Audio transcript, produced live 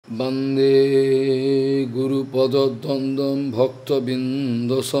वंदे गुरुपदद्वन्द्वं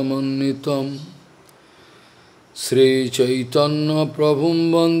भक्तबिन्दसमन्वितं श्रीचैतन्यप्रभुं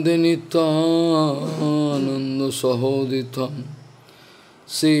वन्दे नित्यानन्दसहोदितं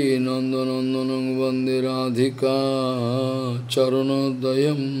श्रीनन्दनन्दनं वन्दे राधिका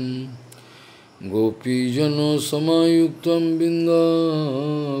चरणोदयं गोपीजनसमायुक्तं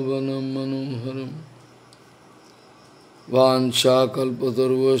बिन्दावनं मनोहरम्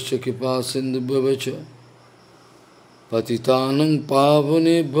वाञ्छाकल्पतरुश्च कृपासिन्धुभ्यश्च पतितानं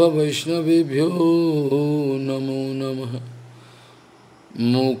पावनेभ्यो वैष्णवेभ्यो नमो नमः।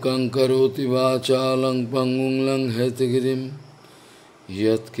 मूकं करोति वाचालं पङ्गुं लङ्घयतिगिरिं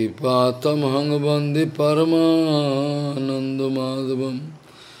यत्कृपातमहं वन्दे परमानन्दमाधवं।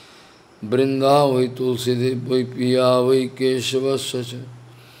 वृन्दावै तुलसीदेव वै पिया वै केशवस्य च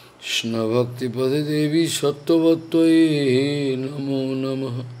कृष्ण भक्ति पदे देवी सत्वत्वये नमो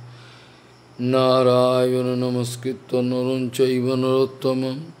नमः। नारायण नमस्कृत्य नरं चैव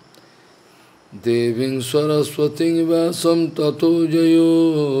नरोत्तमं देवीं सरस्वतीं व्यासं ततो जयो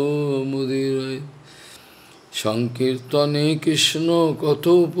मुदीरये। संकीर्तने कृष्ण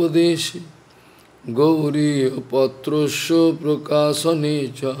कथोपदेशे गौरीपत्रस्य प्रकाशने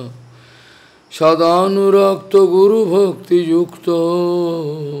च सदानुरक्त गुरुभक्तियुक्तो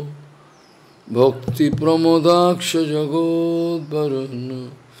भक्तिप्रमोदाक्ष जगोद्वरुन्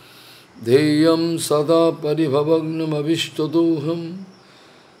ध्येयं सदा परिभवग्नमभिष्टदोहं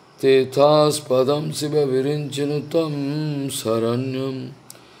तेथास्पदं शिवविरिञ्चिनुतं शरण्यं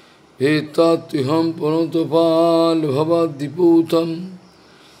एतात्विहं पुनतपाल्भवद्दिपूतं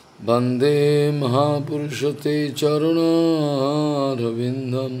वन्दे महापुरुषं ते चरणारविन्दम्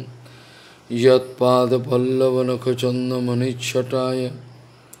यत्पादपल्लवनखचन्दमनिच्छटाय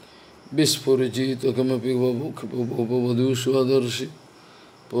विस्फुरिजित किमपि वधूष्वदर्शि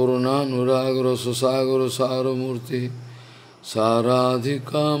पूर्णानुरागरससागरसारमूर्तिः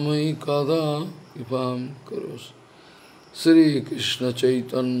साराधिकामयि कदा कृपां करोसि। श्रीकृष्ण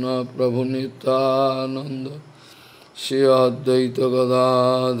चैतन्य प्रभु नित्यानन्द श्री अद्वैत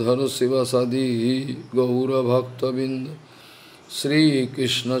गदाधर शिवसदि गौरभक्तबिंद श्री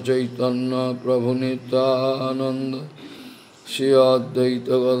कृष्ण चैतन्य प्रभु नित्यानंद श्री अद्वैत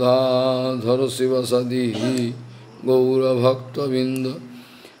गदाधर शिवसदि गौरभक्तबिंद।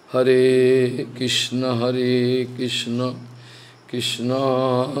 हरे कृष्ण कृष्ण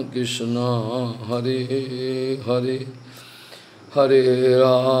कृष्ण हरे हरे हरे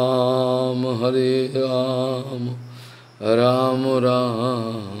राम राम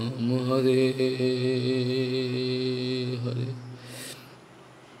राम हरे हरे।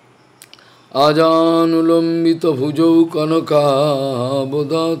 आजानुलंबित भुजौ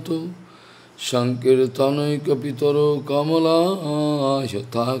कनकाबदातो संकीर्तनैकपितरो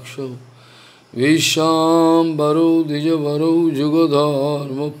कमलायताक्षो विश्वाम्बरो द्विजवरो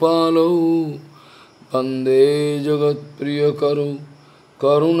जुगधर्मपालो वन्दे जगत्प्रियकरो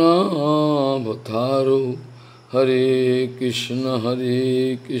करुणावतारो। हरे कृष्ण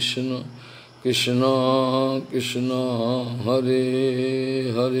कृष्ण कृष्ण हरे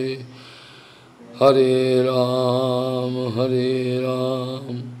हरे हरे राम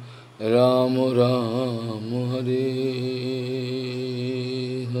राम राम हरे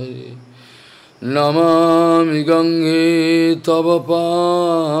हरे। नमामि गंगे तव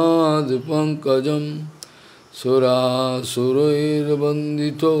पाद पंकजं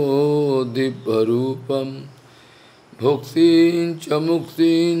सुरासुरैर्वन्दितो दिव्यरूपं भुक्तिं च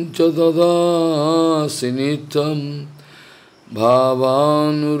मुक्तिं च ददासि नित्यं भावानुरूपेण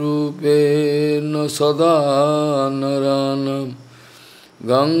सदा नरानं।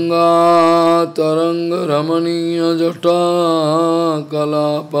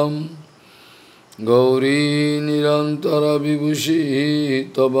 गंगातरङ्गरमणीयजटाकलापं गौरी निरन्तरविभूषी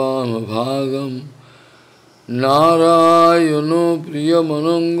तवामभागं नारायणो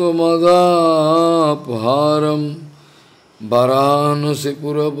प्रियमनङ्गमदापहारं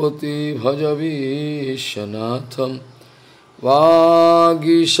वाराणसीपुरपति भज विश्वनाथं।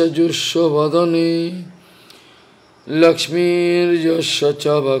 वागीशजुष्वदने लक्ष्मीर्यस्य च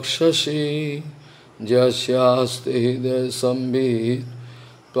वक्षसि यस्यास्ति हृदय संवित्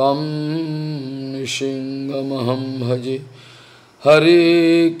त्वं नृसिंहमहं भजे। हरे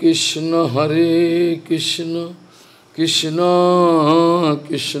कृष्ण कृष्ण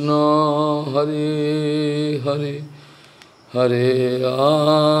कृष्ण हरे हरे हरे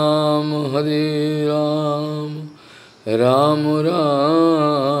राम राम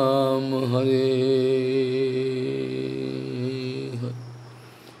राम हरे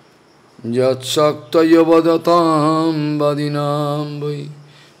यत्शक्तय वदतां वदिनां वै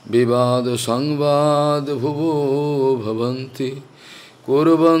Vivada sangvad bhuvo bhavanti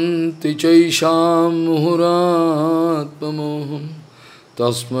kurvanti chaisham muhuratmamoham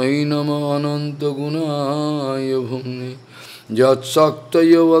tasmai nama ananta gunaya bhumne jat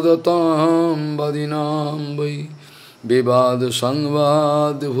saktaya vadatam vadinam vai Vivada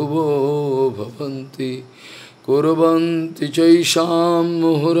sangvad bhuvo bhavanti kurvanti chaisham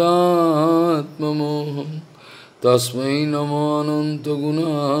muhuratmamoham tasmai namo ananta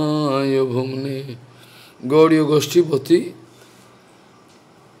gunaya bhumne. Gauriya Goshtipati,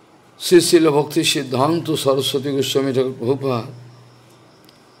 Srila Bhakti Siddhanta Saraswati Goswami Thakur Prabhupada,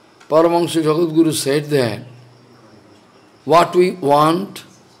 Paramahansa Jagadguru said that what we want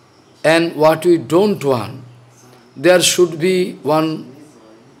and what we don't want, there should be one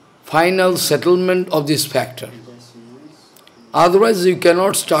final settlement of this factor. Otherwise you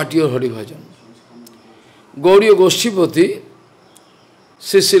cannot start your Hari Bhajan. Gauriya Goshtipati,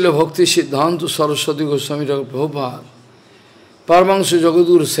 Srila Bhakti Siddhanta Saraswati Goswami Thakur Prabhupada, Paramahansa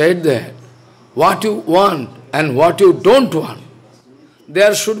Jagadguru said that what you want and what you don't want,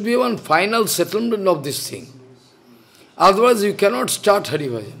 there should be one final settlement of this thing. Otherwise you cannot start Hari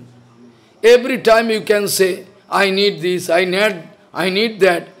Bhajan. Every time you can say, I need this, I need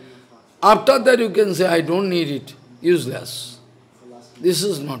that. After that you can say, I don't need it. Useless. This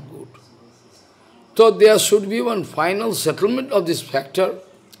is not good. So there should be one final settlement of this factor,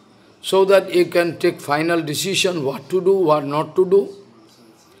 so that you can take final decision what to do, what not to do.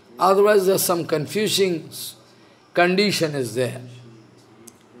 Otherwise there is some confusing condition is there.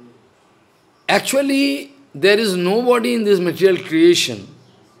 Actually, there is nobody in this material creation.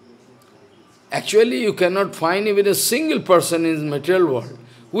 Actually, you cannot find even a single person in the material world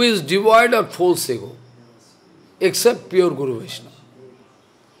who is devoid of false ego, except pure Guru Vaishnava.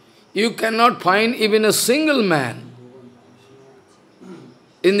 You cannot find even a single man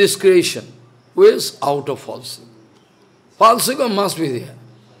in this creation who is out of false ego. False ego must be there.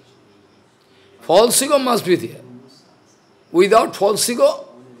 False ego must be there. Without false ego,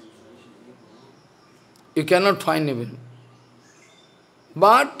 you cannot find even.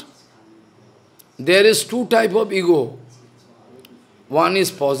 But there is two types of ego. One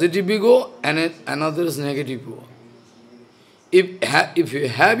is positive ego and another is negative ego. If you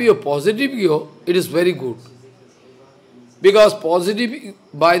have your positive ego, it is very good. Because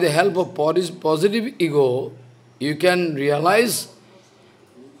by the help of positive ego, you can realize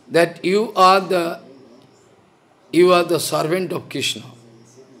that you are the servant of Krishna.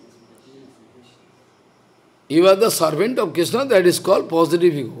 You are the servant of Krishna, that is called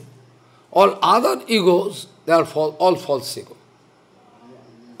positive ego. All other egos, they are all false ego.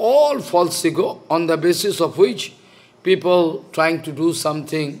 All false ego on the basis of which people trying to do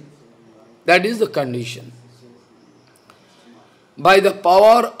something, that is the condition. By the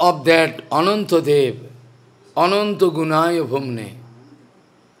power of that Anantadev, Ananta Gunaya Bhumne.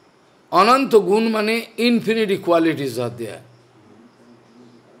 Ananta Gun mane infinity qualities are there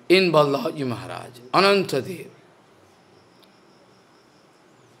in Baladev Maharaj, Anantadev.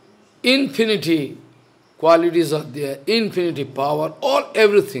 Infinity qualities are there, infinity power,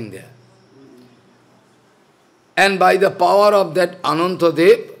 everything there. And by the power of that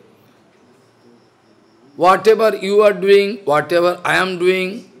Anantadev, whatever you are doing, whatever I am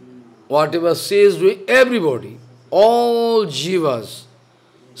doing, whatever she is doing, everybody, all jivas,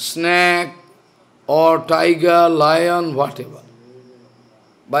 snake or tiger, lion, whatever,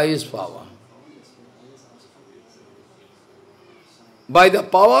 by his power. By the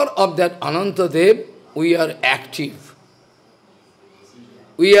power of that Anantadev, we are active.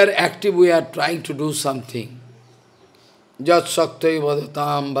 We are active, we are trying to do something. Jat saktai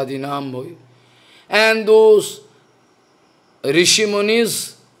vadatam vadinam bhoi. And those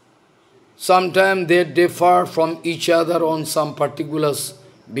Rishi-munis, sometimes they differ from each other on some particular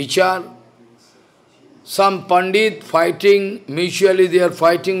vichar. Some Pandit fighting, mutually they are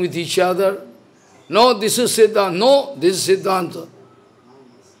fighting with each other. No, this is Siddhanta. No, this is Siddhanta.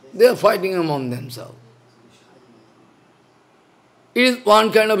 They are fighting among themselves. It is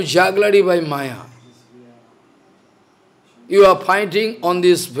one kind of jugglery by Maya. You are fighting on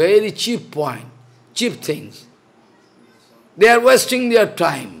this very cheap point, cheap things. They are wasting their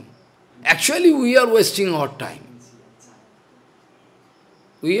time. Actually, we are wasting our time.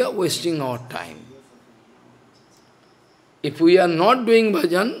 We are wasting our time. If we are not doing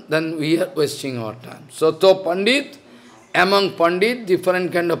bhajan, then we are wasting our time. So, Pandit, among Pandit,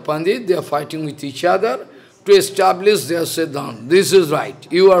 different kind of Pandit, they are fighting with each other to establish their Siddhanta. This is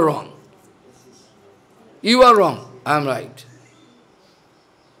right, you are wrong. You are wrong, I am right.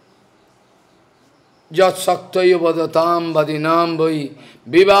 Jat saktaya vadatam vadinam vai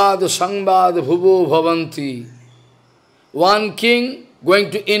vivad sangvad bhuvo bhavanti. One king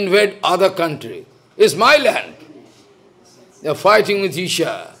going to invade other country. It's my land. They are fighting with each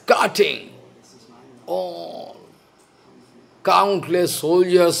other, cutting. All countless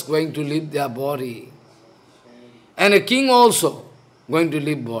soldiers going to leave their body. And a king also going to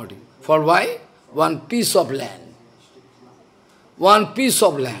leave body. For why? One piece of land. One piece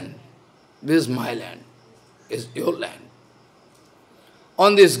of land. This is my land. It's your land.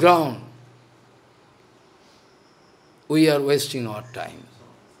 On this ground, we are wasting our time.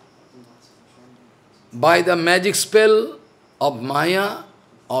 By the magic spell of Maya,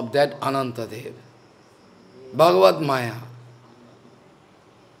 of that Anantadev, Bhagavad Maya,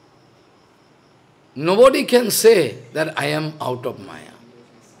 nobody can say that I am out of Maya.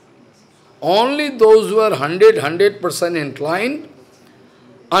 Only those who are 100% inclined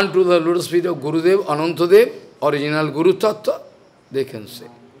unto the lotus feet of Gurudev, Anantadev, original Guru Tattva, they can say.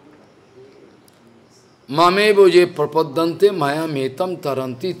 Mamevo je prapaddante maya metam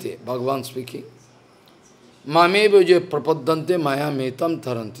tarantite. Bhagavan speaking. Mamevo je prapaddante maya metam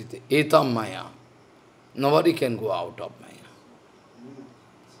tarantite. Etam maya. Nobody can go out of Maya.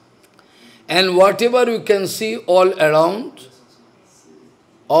 And whatever you can see all around,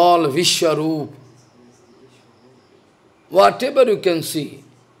 all Vishwarup, whatever you can see,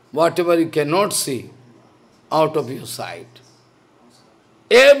 whatever you cannot see, out of your sight.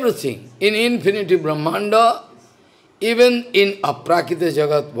 Everything, in infinity Brahmanda, even in Aprakita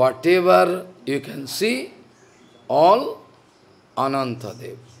Jagat, whatever you can see, all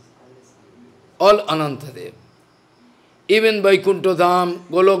Anantadev. All Anantadev. Even Vaikuntha Dham,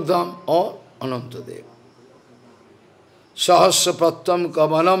 Golok Dham, all Anantadev. Sahasra Prattam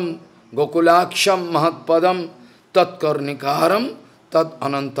Kavalam Gokulaksham Mahatpadam Tat Karnikaram Tat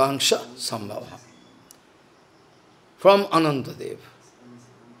Anantangsha Sambhava. From Anantadev.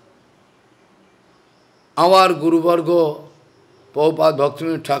 Our Guru Vargo, Prabhupada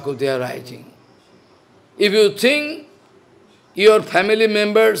Bhaktivinoda Thakur, they are writing. If you think your family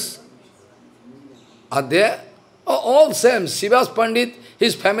members are there, all same. Srivas Pandit,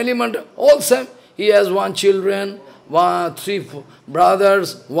 his family member, all same. He has one children, three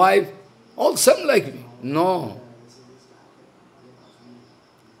brothers, wife, all same like me. No.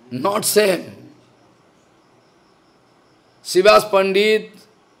 Not same. Srivas Pandit,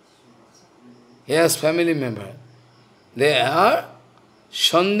 he has family member. They are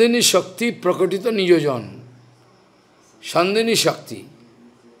Shandini Shakti Prakatita Nijojan. Shandini Shakti.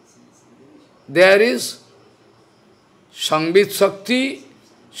 There is Sangbit Shakti,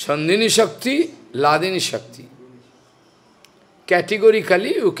 Shandini Shakti, Ladini Shakti.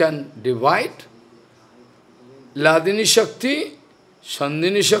 Categorically you can divide Ladini Shakti,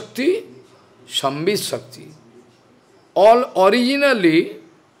 Shandini Shakti, Sambit Shakti. All originally,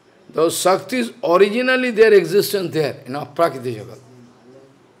 those Shaktis, originally their existence there in Aprakita Jagat.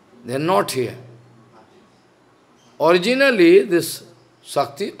 They are not here. Originally, this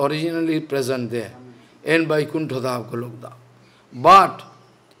Shakti, originally present there in Vaikuntha Dham, Golok Dham. But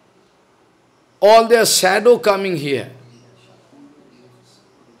all their shadow coming here,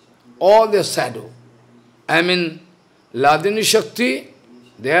 all their shadow. I mean, Ladini Shakti,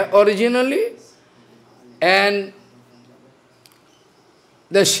 there originally, and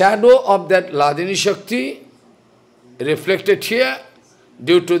the shadow of that Ladini Shakti reflected here.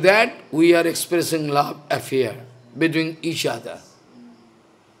 Due to that, we are expressing love affair between each other.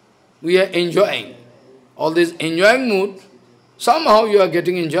 We are enjoying. All this enjoying mood, somehow you are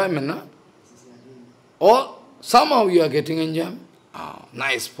getting enjoyment, no? Or somehow you are getting enjoyment. Oh,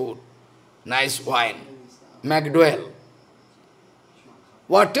 nice food, nice wine, McDowell.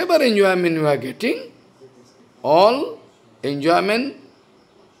 Whatever enjoyment you are getting, all enjoyment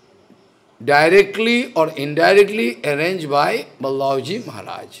directly or indirectly arranged by Baladev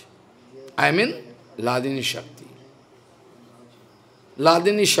Maharaj. I mean, Ladini Shakti.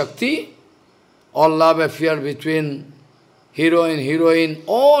 Ladini Shakti, all love affair between hero and heroine,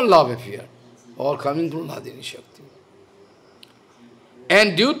 all love affair, all coming from Ladini Shakti.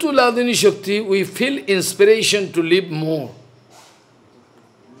 And due to Ladini Shakti, we feel inspiration to live more.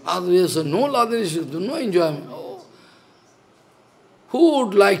 Otherwise, no Ladini Shakti, no enjoyment. Oh, who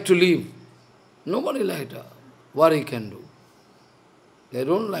would like to live? Nobody likes that. What he can do? They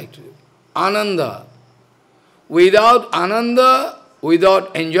don't like to live. Ananda. Without Ananda,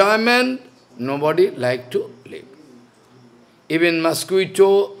 without enjoyment, nobody likes to live. Even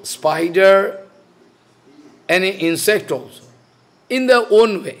mosquito, spider, any insect also, in their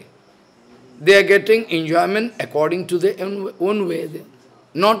own way. They are getting enjoyment according to their own way.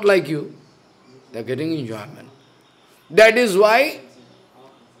 Not like you. They are getting enjoyment. That is why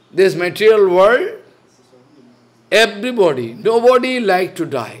this material world, everybody, nobody like to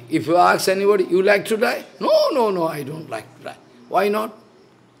die. If you ask anybody, you like to die? No, I don't like to die. Why not?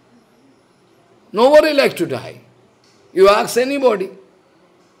 Nobody like to die. You ask anybody,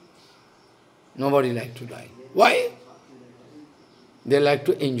 nobody like to die. Why? They like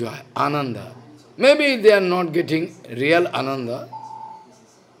to enjoy ananda. Maybe they are not getting real ananda.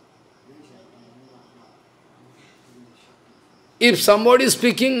 If somebody is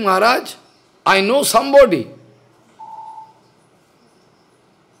speaking, Maharaj, I know somebody.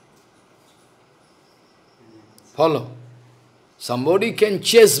 Follow. Somebody can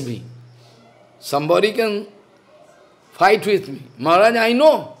chase me. Somebody can fight with me. Maharaj, I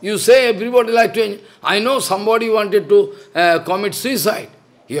know. You say everybody like to enjoy. I know somebody wanted to commit suicide.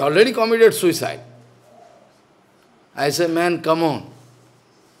 He already committed suicide. I say, man, come on.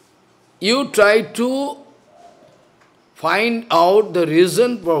 You try to find out the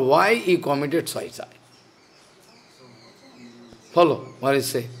reason for why he committed suicide. Follow what I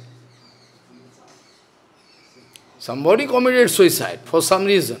say. Somebody committed suicide for some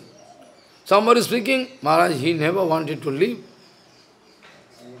reason. Somebody speaking, Maharaj, he never wanted to live.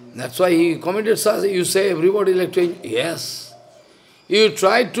 That's why he committed suicide. You say everybody like to enjoy. Yes. You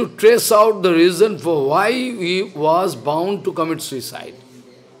try to trace out the reason for why he was bound to commit suicide.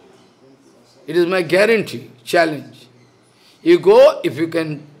 It is my guarantee, challenge. You go, if you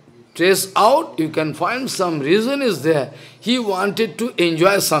can trace out, you can find some reason is there. He wanted to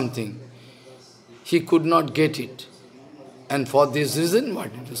enjoy something. He could not get it. And for this reason,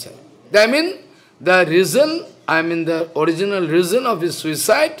 what did you say? I mean, the reason, the original reason of his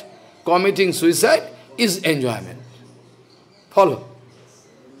suicide, committing suicide, is enjoyment. Follow.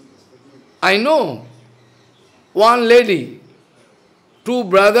 I know one lady, two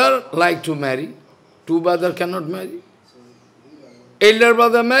brothers like to marry. Two brothers cannot marry. Elder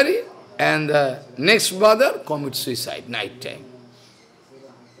brother marry, and the next brother commits suicide, night time.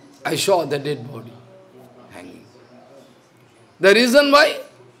 I saw the dead body hanging. The reason why?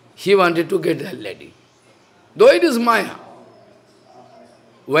 He wanted to get that lady. Though it is Maya.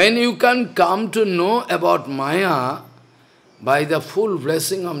 When you can come to know about Maya by the full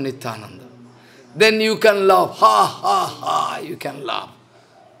blessing of Nityananda, then you can laugh. Ha, ha, ha, you can laugh.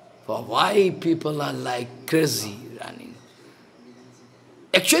 For why people are like crazy running?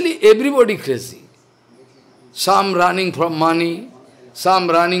 Actually, everybody crazy. Some running from money, some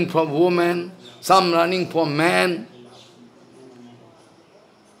running from woman, some running from man.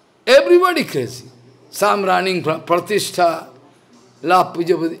 Everybody crazy. Some running from pratishtha, love,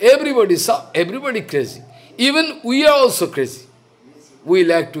 puja, everybody crazy. Even we are also crazy. We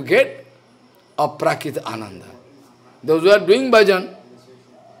like to get a prakita ananda. Those who are doing bhajan,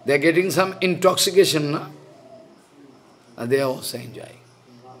 they are getting some intoxication, na? And they are also enjoying.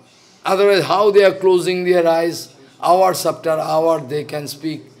 Otherwise, how they are closing their eyes, hours after hour they can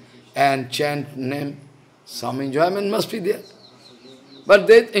speak and chant name. Some enjoyment must be there. But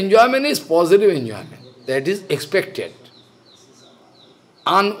that enjoyment is positive enjoyment. That is expected.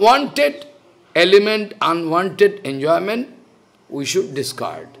 Unwanted element, unwanted enjoyment, we should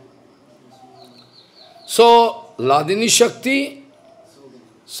discard. So, Ladini Shakti,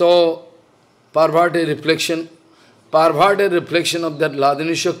 so perverted reflection of that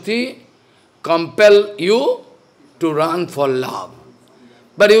Ladini Shakti compel you to run for love.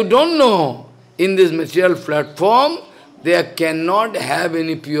 But you don't know, in this material platform, there cannot have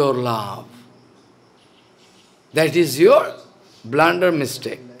any pure love. That is your blunder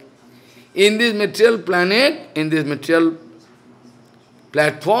mistake. In this material planet, in this material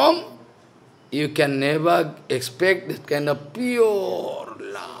platform, you can never expect that kind of pure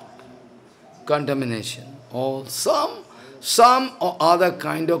love. Contamination. Or some or other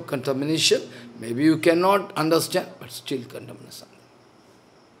kind of contamination. Maybe you cannot understand, but still contamination.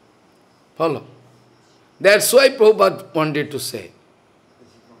 Follow? That's why Prabhupada wanted to say,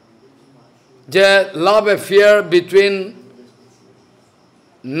 the love affair between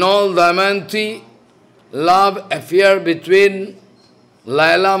Nal Damayanti, love affair between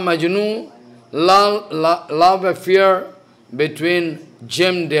Laila Majnu, love affair between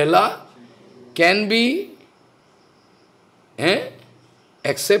Jem Dela can be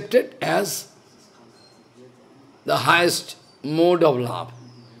accepted as the highest mode of love.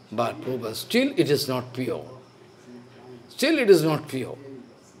 But Prabhupada, still it is not pure. Still it is not pure.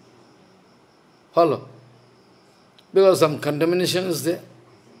 Follow? Because some contamination is there.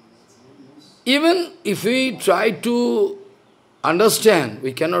 Even if we try to understand,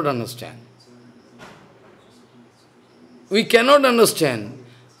 we cannot understand. We cannot understand.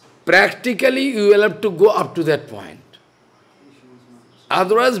 Practically, you will have to go up to that point.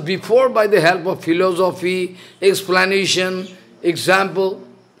 Otherwise, before, by the help of philosophy, explanation, example,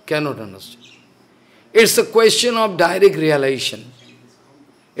 cannot understand. It's a question of direct realization.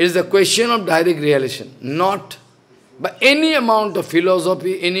 It is a question of direct realization, not by any amount of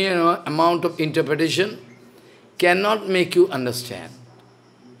philosophy, any amount of interpretation, cannot make you understand.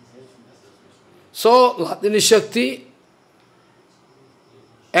 So, Ladini Shakti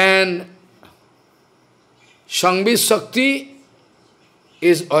and Sangvit Shakti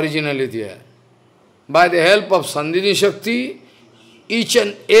is originally there. By the help of Sandhini Shakti, each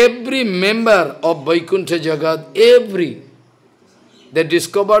and every member of Vaikuntha Jagat, they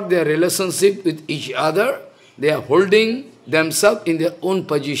discovered their relationship with each other, they are holding themselves in their own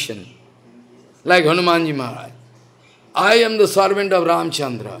position. Like Hanumanji Maharaj. I am the servant of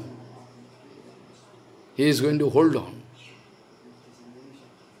Ramchandra. He is going to hold on.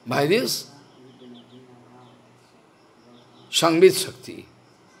 By this, Sangvit Shakti,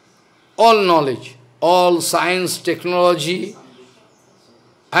 all knowledge, all science, technology.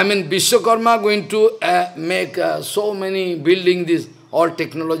 I mean, Vishwakarma going to make so many building this, all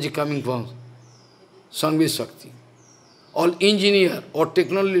technology coming from Sangvit Shakti. All engineer or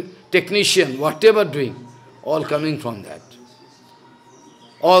technician, whatever doing, all coming from that.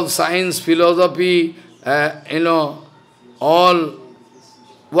 All science, philosophy, all,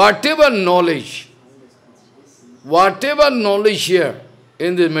 whatever knowledge here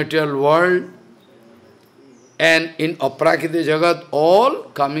in the material world and in Aprakita Jagat, all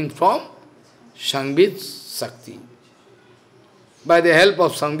coming from Sangvit Shakti. By the help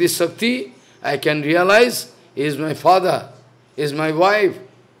of Sangvit Shakti, I can realize he is my father, he is my wife,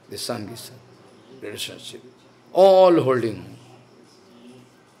 the Sangvit Shakti relationship, all holding on.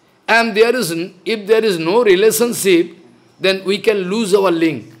 And if there is no relationship, then we can lose our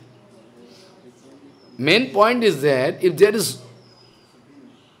link. Main point is that if there is,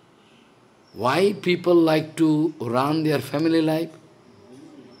 why people like to run their family life?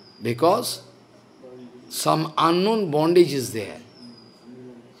 Because some unknown bondage is there.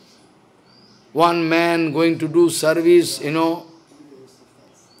 One man going to do service,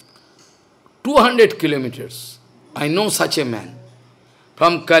 200 kilometers. I know such a man.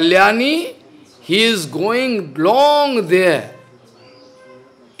 From Kalyani, he is going long there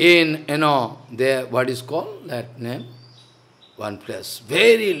in, there, what is called that name? One place,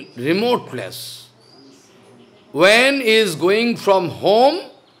 very remote place. When he is going from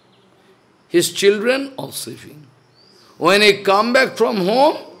home, his children all sleeping. When he come back from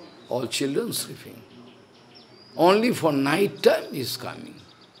home, all children sleeping. Only for night time he is coming.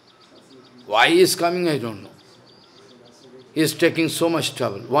 Why he is coming, I don't know. He is taking so much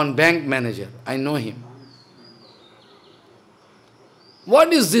trouble. One bank manager, I know him.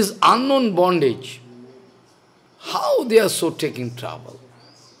 What is this unknown bondage? How they are so taking trouble?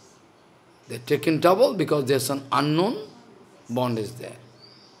 They are taking trouble because there is an unknown bondage there.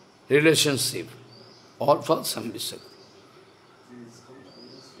 Relationship. All for Sangvit Shakti.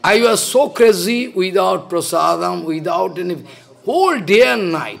 I was so crazy without prasadam, without any... Whole day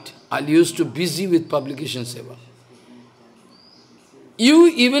and night, I used to busy with publication seva. You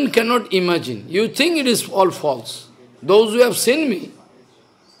even cannot imagine. You think it is all false. Those who have seen me,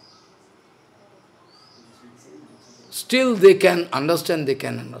 still they can understand,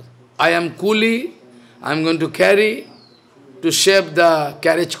 I am coolie, I am going to carry, to shape the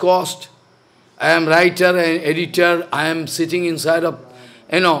carriage cost. I am writer and editor, I am sitting inside of,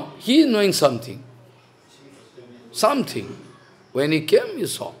 he is knowing something. Something. When he came, he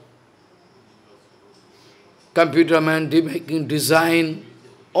saw. Computer man, making design,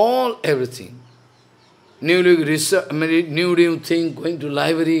 all, everything. New thing, going to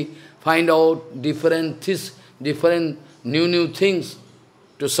library, find out different new things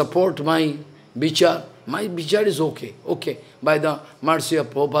to support my vichar. My vichar is okay, by the mercy of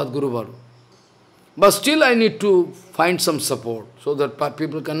Prabhupada Guru Varu. But still I need to find some support, so that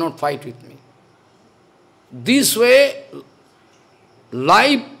people cannot fight with me. This way,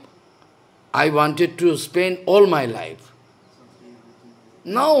 life, I wanted to spend all my life.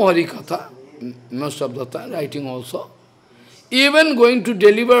 Now HariKatha, most of the time, writing also. Even going to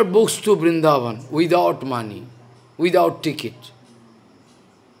deliver books to Vrindavan without money, without ticket.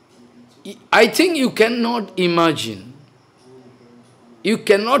 I think you cannot imagine. You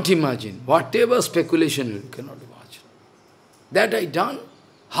cannot imagine. Whatever speculation you cannot imagine. That I done.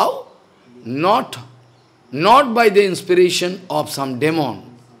 How? Not by the inspiration of some demon,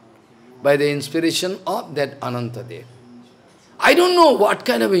 by the inspiration of that Anantadev. I don't know what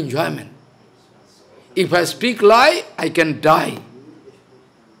kind of enjoyment. If I speak lie, I can die.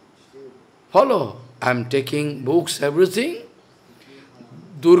 Follow. I am taking books, everything.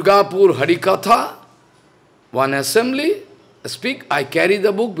 Durgapur Harikatha, one assembly, speak. I carry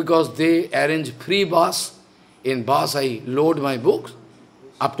the book because they arrange free bus. In bus I load my books.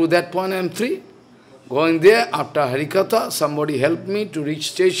 Up to that point I am free. Going there, after Harikatha, somebody helped me to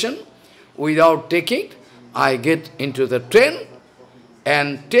reach station. Without taking, I get into the train,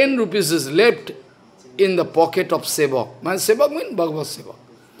 and 10 rupees is left in the pocket of sevak. My sevak means Bhagavan sevak.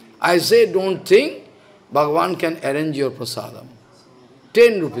 I say, don't think Bhagavan can arrange your prasadam.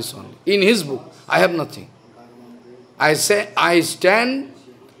 10 rupees only. In his book, I have nothing. I say, I stand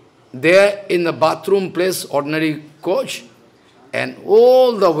there in the bathroom place, ordinary coach, and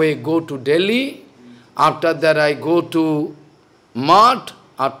all the way go to Delhi. After that I go to Mart.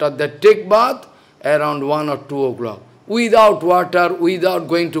 After that take bath around 1 or 2 o'clock. Without water, without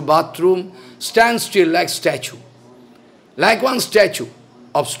going to bathroom, stand still like statue. Like one statue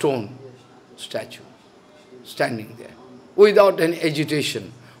of stone. Statue. Standing there. Without any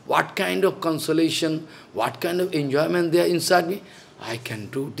agitation. What kind of consolation, what kind of enjoyment there inside me? I can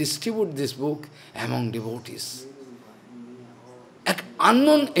distribute this book among devotees. An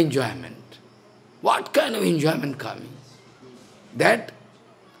unknown enjoyment. What kind of enjoyment coming? That,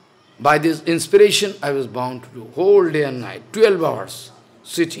 by this inspiration, I was bound to do whole day and night, 12 hours,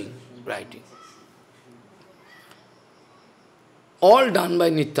 sitting, writing. All done by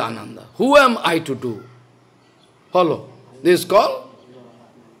Nityananda. Who am I to do? Follow. This is called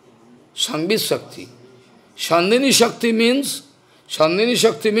Sangvit Shakti. Shandini Shakti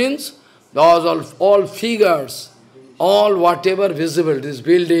means those all figures, all whatever visible, this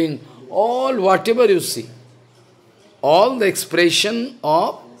building, all whatever you see, all the expression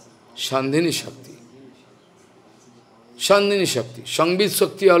of Shandini Shakti. Shandini Shakti. Sangvit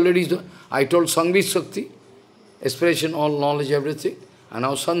Shakti already, I told Sangvit Shakti, expression, all knowledge, everything, and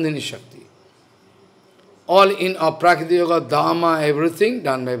now Shandini Shakti. All in Prakriti Yoga, Dhamma, everything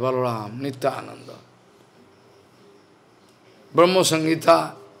done by Balaram, Nityananda. Brahma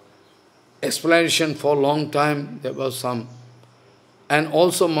Samhita, explanation for a long time, there was some. And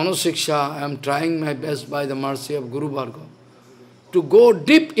also Manusiksha, I am trying my best by the mercy of Guru Bhargava to go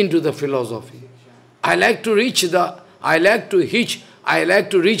deep into the philosophy. I like to reach the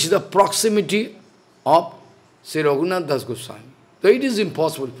proximity of Sri Raghunath Das Goswami. So it is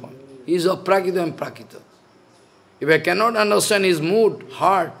impossible for me. He is of Prakita and Prakita. If I cannot understand his mood,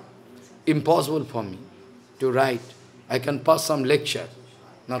 heart, impossible for me to write. I can pass some lecture,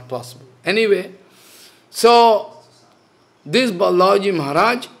 not possible. Anyway, so this Balaji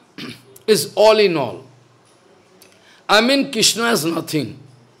Maharaj is all in all. I mean, Krishna has nothing,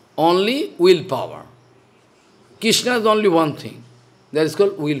 only willpower. Krishna is only one thing, that is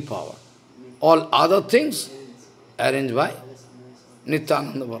called willpower. All other things arranged by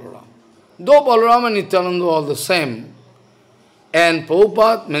Nityananda Balaram. Though Balaram and Nityananda are all the same, and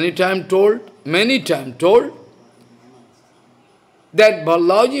Prabhupada many times told, that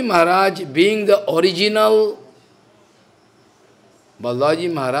Balaji Maharaj being the original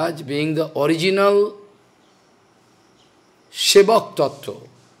sevak Tattva.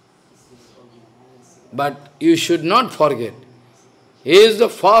 But you should not forget, he is the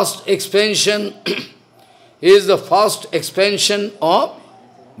first expansion, of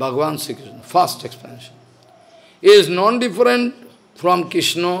Bhagavan Sri Krishna, first expansion. He is non-different from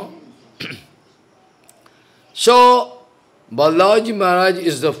Krishna. So, Balaji Maharaj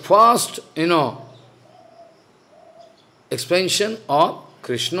is the first, expansion of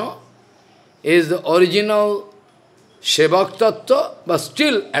Krishna, is the original sevak Tattva, but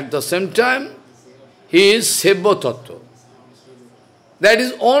still at the same time, he is sevya Tattva. That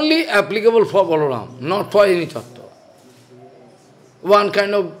is only applicable for Balaram, not for any Tattva. One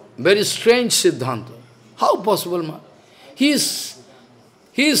kind of very strange Siddhanta. How possible, man? He is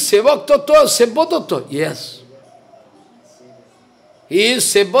sevak Tattva, sevya Tattva? Yes. He is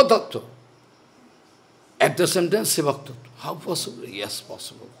sevya Tattva. At the same time, sevak Tattva. How possible? Yes,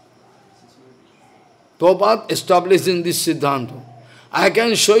 possible. Prabhupada establishing this Siddhanta. I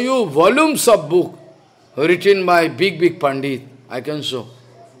can show you volumes of book written by big Pandit. I can show.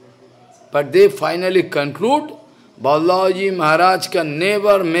 But they finally conclude, Balaji Maharaj can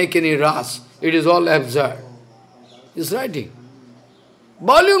never make any ras. It is all absurd. He's writing.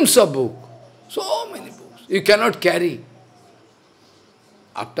 Volumes of book. So many books. You cannot carry.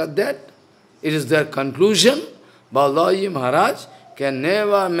 After that, it is their conclusion, Balaji Maharaj can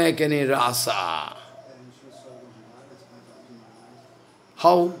never make any rasa.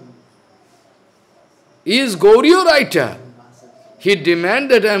 How? He is Gauriya writer. He demands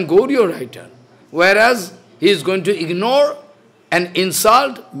that I am Gauriya writer. Whereas he is going to ignore and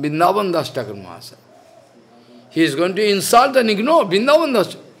insult Vrindavan Das Thakur Mahasaya. He is going to insult and ignore Vrindavan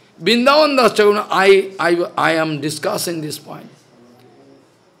Das Thakur. Vrindavan Das Thakur, I am discussing this point.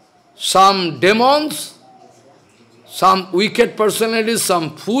 Some demons, some wicked personalities,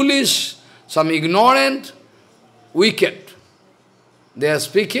 some foolish, some ignorant, wicked. They are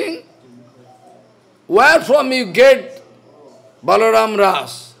speaking. Where from you get Balaram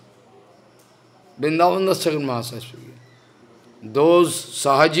Ras? Vrindavan Das Thakur Mahasaya is speaking. Those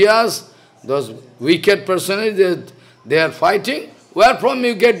sahajiyas, those wicked personalities, they are fighting. Where from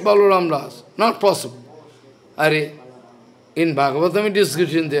you get Balaram Ras? Not possible. Are in Bhagavatam it is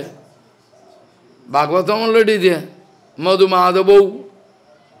written there. Bhagavatam already there. Madhu Madhavu,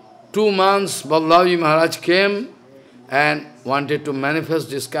 2 months, Baladev Maharaj came and wanted to manifest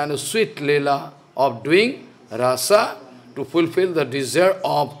this kind of sweet leela of doing rasa to fulfill the desire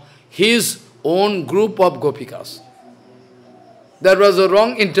of his own group of gopikas. That was a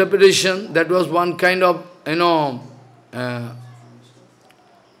wrong interpretation. That was one kind of,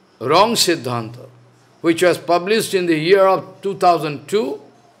 wrong Siddhanta, which was published in the year of 2002,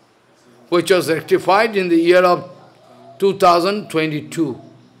 which was rectified in the year of 2022.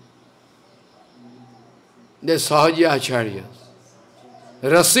 The Sahaja Acharyas,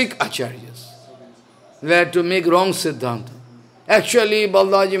 Rasik Acharyas, they had to make wrong Siddhanta. Actually,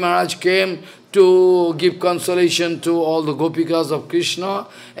 Baladev Maharaj came to give consolation to all the gopikas of Krishna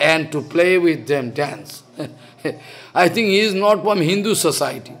and to play with them, dance. I think he is not from Hindu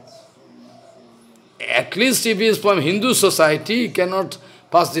society. At least if he is from Hindu society, he cannot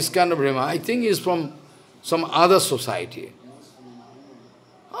pass this kind of Brahma. I think he is from some other society.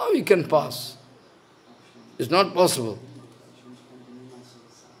 How he can pass? It's not possible.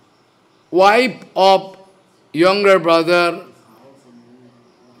 Wife of younger brother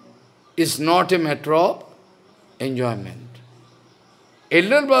is not a matter of enjoyment.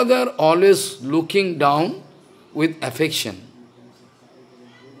 Elder brother always looking down with affection.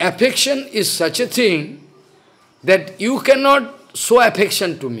 Affection is such a thing that you cannot show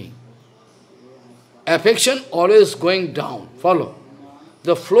affection to me. Affection always going down. Follow.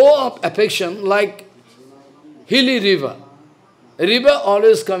 The flow of affection like hilly river. River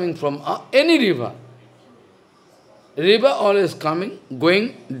always coming from any river. River always coming,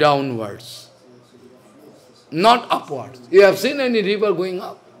 going downwards, not upwards. You have seen any river going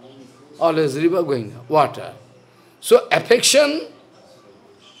up? Always river going up, water. So affection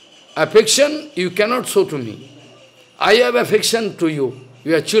you cannot show to me. I have affection to you,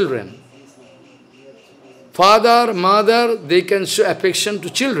 you are children. Father, mother, they can show affection to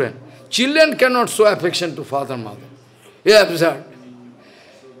children. Children cannot show affection to father, mother. You have observed.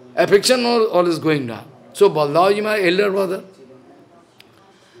 Affection always going down. So Baladev Maharaj, elder brother,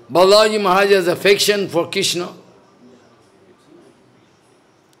 Baladev Maharaj has affection for Krishna.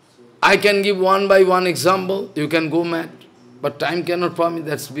 I can give one by one example, you can go mad, but time cannot permit,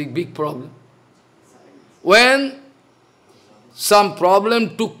 that's a big problem. When some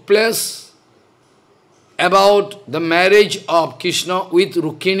problem took place about the marriage of Krishna with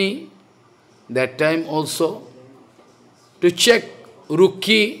Rukmini, that time also, to check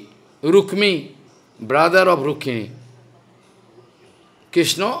Rukmi, brother of Rukmini,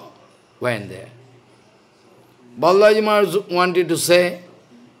 Krishna went there. Baladev Maharaj wanted to say,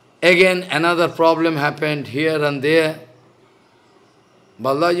 again another problem happened here and there.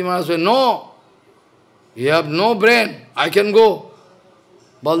 Baladev Maharaj said, no, you have no brain, I can go.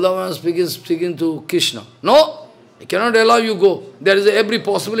 Baladev Maharaj speaking to Krishna, no, I cannot allow you go. There is every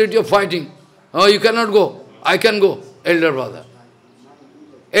possibility of fighting. No, you cannot go, I can go, elder brother.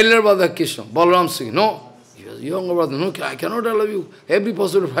 Elder brother Krishna, Balaram speaking, no, younger brother, no, I cannot allow you. Every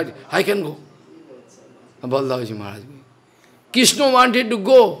possible fighting, I can go. Baladev Maharaj. Krishna wanted to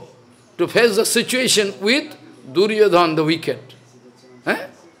go to face the situation with Duryodhana, the wicked.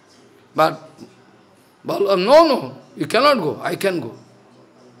 But Balaram, no, you cannot go, I can go.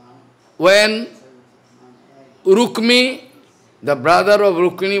 When Rukmi, the brother of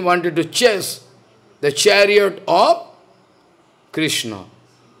Rukmini, wanted to chase the chariot of Krishna,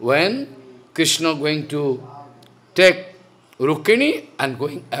 when Krishna going to take Rukmini and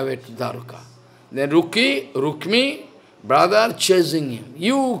going away to Dwarka. Then Rukmi, brother chasing him.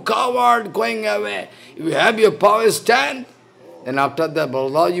 You coward, going away. You have your power, stand. Then after that,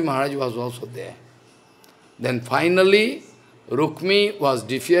 Baladev Maharaj was also there. Then finally, Rukmi was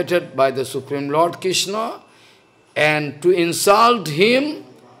defeated by the Supreme Lord Krishna, and to insult him,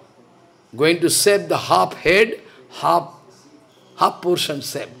 going to save the half head, half portion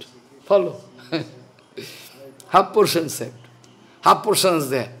saved. Follow? Half portion saved. Half portion is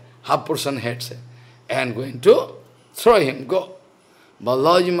there, half portion head saved. And going to throw him, go.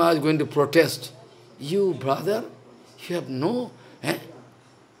 Balaji Maharaj is going to protest. You, brother, you have no...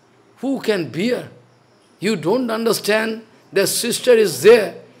 Who can bear? You don't understand that sister is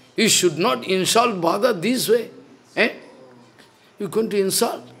there. You should not insult brother this way. You're going to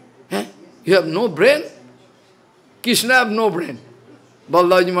insult. You have no brain? Krishna have no brain.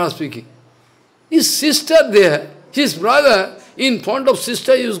 Balaji Maharaj speaking. His sister there, his brother, in front of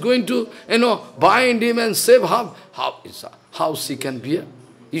sister, he is going to, bind him and save how she can bear.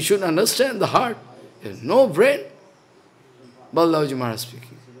 You should understand the heart. He has no brain. Balaji Maharaj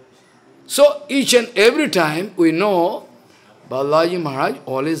speaking. So each and every time we know Balaji Maharaj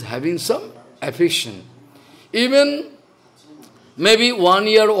always having some affection. Even maybe 1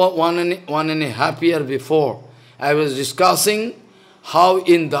 year or one and a half year before, I was discussing how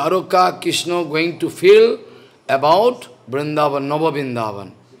in Dwaraka Krishna going to feel about Vrindavan, Nava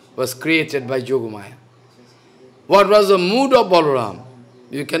Vrindavan was created by Yogamaya. What was the mood of Balaram?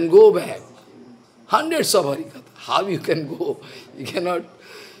 You can go back. Hundreds of Harikatha. How you can go? You cannot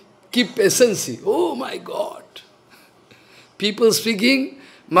keep patience. Oh my God. People speaking,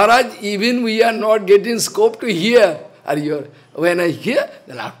 Maharaj, even we are not getting scope to hear. When I hear,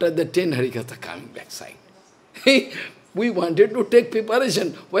 then after the 10 Harikatha coming backside. We wanted to take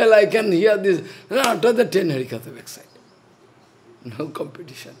preparation. Well, I can hear this. After the 10 Harikatha backside. No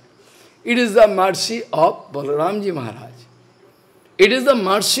competition. It is the mercy of Balaramji Maharaj. It is the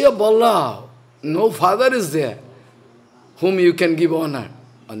mercy of Balaram. No father is there whom you can give honor.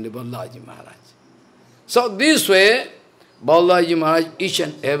 Only Balaji Maharaj. So this way, Balaji Maharaj each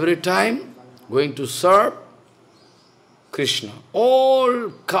and every time going to serve Krishna.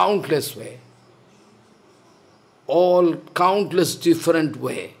 All countless way. All countless different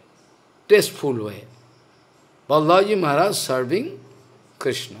way. Tasteful way. Balaji Maharaj serving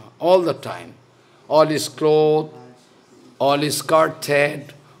Krishna all the time. All his clothes, all his curtain,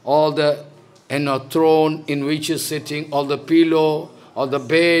 all the throne in which he is sitting, all the pillow, all the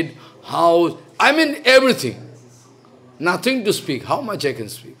bed, house, I mean everything. Nothing to speak. How much I can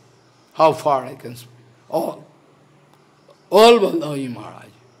speak? How far I can speak? All. All Balaji Maharaj.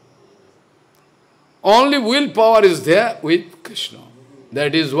 Only willpower is there with Krishna.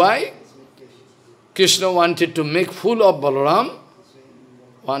 That is why Krishna wanted to make fool of Balaram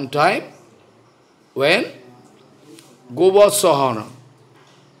one time when Govasahana,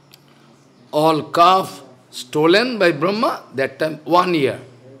 all calf stolen by Brahma, that time 1 year.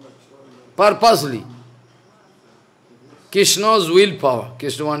 Purposely. Krishna's willpower.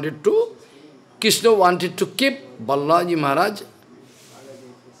 Krishna wanted to keep Balaji Maharaj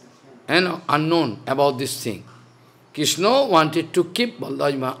unknown about this thing. Krishna wanted to keep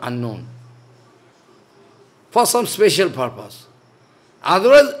Balaji Maharaj unknown for some special purpose.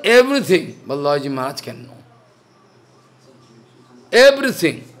 Otherwise, everything Balaji Maharaj can know.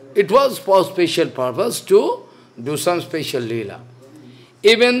 Everything. It was for special purpose to do some special leela.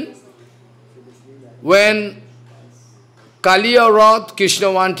 Even when Kaliya wrath,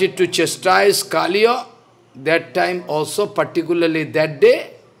 Krishna wanted to chastise Kaliya, that time also, particularly that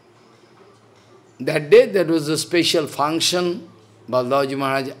day there was a special function, Baladev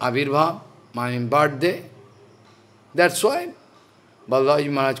Maharaj Aavirbhav, my birthday. That's why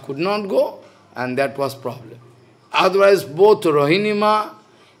Baladev Maharaj could not go, and that was problem. Otherwise, both Rohinima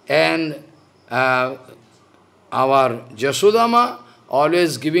and our Jasodama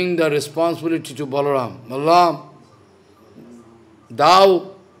always giving the responsibility to Balaram. Balaram,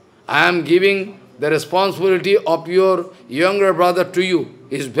 thou, I am giving the responsibility of your younger brother to you.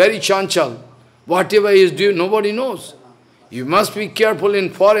 He is very chanchal. Whatever he is doing, nobody knows. You must be careful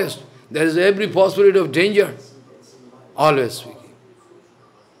in forest. There is every possibility of danger. Always speaking.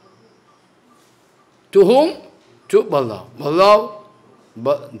 To whom? To Balaram. Balaram,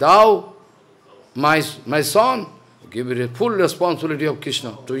 thou, my son, give it a full responsibility of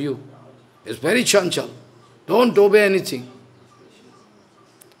Krishna to you. It's very chanchal. Don't obey anything.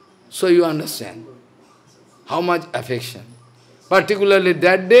 So you understand how much affection. Particularly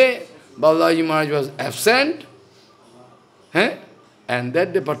that day, Balaji Maharaj was absent. And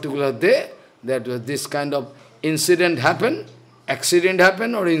that day, particular day, that was this kind of incident happened. Accident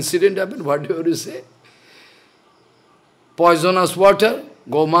happened or incident happened, whatever you say. Poisonous water.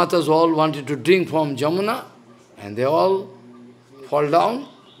 Gomatas all wanted to drink from Jamuna, and they all fall down.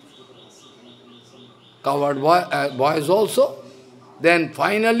 Covered boys also. Then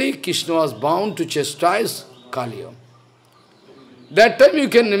finally, Krishna was bound to chastise Kaliya. That time you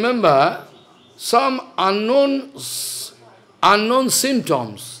can remember some unknown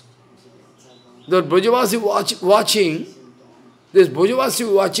symptoms. The Brajavasi watching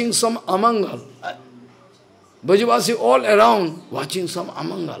some amangal. Brajavasi all around watching some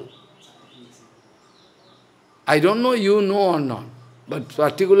amangal. I don't know you know or not, but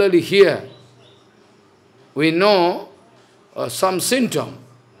particularly here, we know some symptom.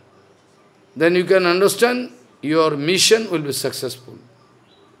 Then you can understand your mission will be successful.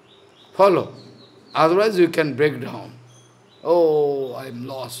 Follow. Otherwise you can break down. Oh, I am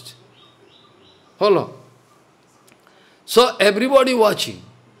lost. Follow. So everybody watching.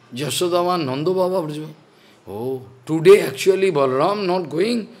 Jasodama, Nanda Baba, Brajavasi. Oh, today actually Balaram not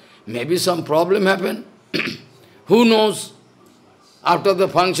going. Maybe some problem happened. Who knows? After the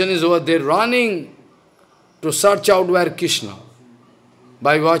function is over, they are running to search out where Krishna.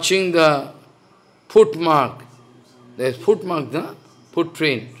 By watching the footmark. There is footmark, the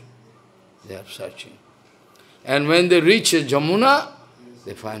footprint. They are searching. And when they reach Jamuna,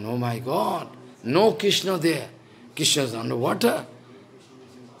 they find, oh my God, no Krishna there. Krishna is underwater.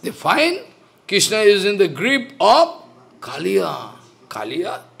 They find Krishna is in the grip of Kaliya.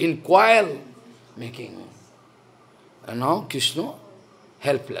 Kaliya in coil making. And now Krishna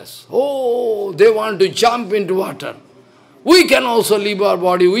helpless. Oh, they want to jump into water. We can also leave our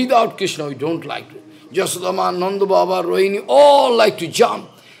body without Krishna. We don't like it. Jasodama, Nanda Baba, Rohini, all like to jump.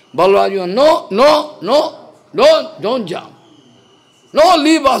 Balaram, no, don't jump. No,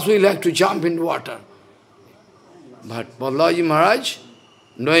 leave us, we like to jump into water. But Balaji Maharaj,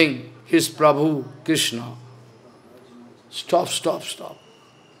 knowing his Prabhu, Krishna, stop.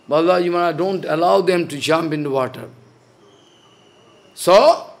 Balaji Maharaj, don't allow them to jump into water.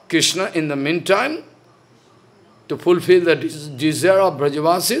 So, Krishna, in the meantime, to fulfill the desire of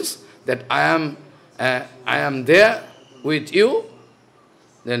Brajavasis, that I am there with you,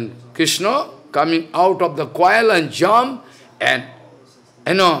 then Krishna coming out of the coil and jump and,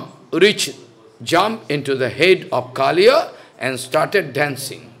 jump into the head of Kaliya and started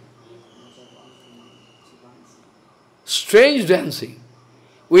dancing. Strange dancing.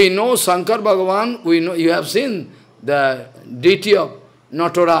 We know Shankar Bhagavan, we know, you have seen the deity of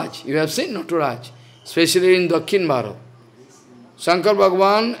Nataraj. You have seen Nataraj, especially in Dakhin Bharat. Shankar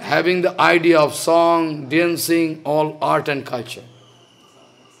Bhagavan having the idea of song, dancing, all art and culture.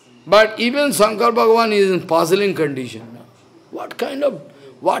 But even Shankar Bhagavan is in puzzling condition. What kind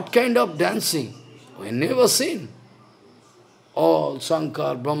of dancing? We never seen. All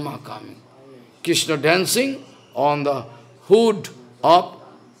Shankar, Brahma coming. Krishna dancing on the hood of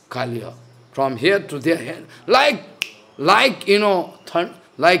Kaliya. From here to there, like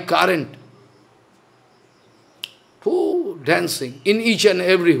current. Dancing in each and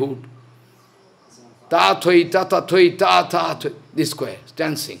every hood. Ta-thoi, ta-ta-thoi, ta-ta-thoi. This square,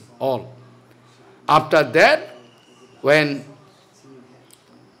 dancing, all. After that, when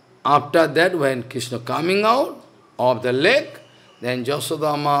Krishna coming out of the lake, then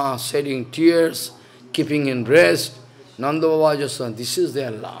Jasodama shedding tears, keeping in rest, Nanda Baba Jasodama, this is their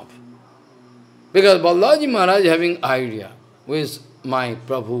love. Because Balaji Maharaj having idea, who is my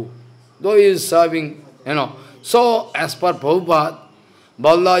Prabhu, though he is serving, So, as per Prabhupada,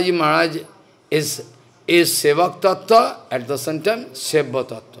 Balaji Maharaj is sevak Tattva, at the same time, sevya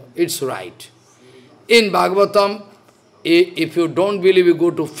Tattva. It's right. In Bhagavatam, if you don't believe, you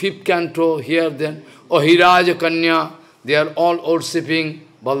go to 5th canto, here then, Hiraj Kanya, they are all worshipping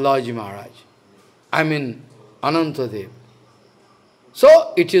Balaji Maharaj. I mean, Anantadev.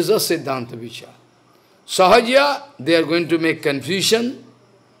 So, it is a Siddhanta Vichar. Sahajya, they are going to make confusion.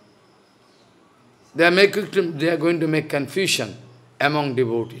 They are going to make confusion among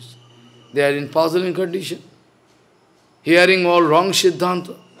devotees. They are in puzzling condition, hearing all wrong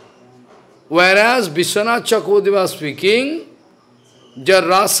Siddhanta. Whereas Vishwanath Chakravarti was speaking,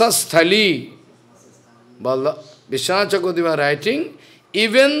 rasas thali. Vishwanath Chakravarti was writing,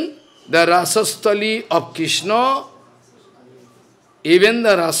 even the rasas thali of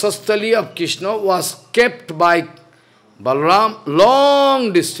Krishna, was kept by Balaram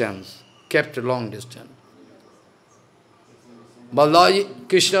long distance. Kept a long distance. Balaji,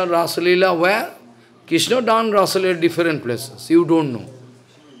 Krishna Rasalila, where? Krishna done Rasalila different places. You don't know.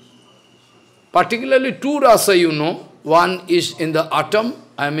 Particularly 2 rasa you know. One is in the autumn,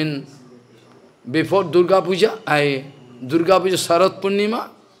 I mean, before Durga Puja, Durga Puja Sarat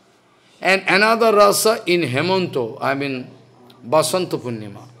Purnima, and another rasa in Hemanto, I mean, Basanta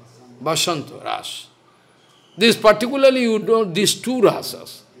Purnima, Basanta Ras. This particularly you know, these 2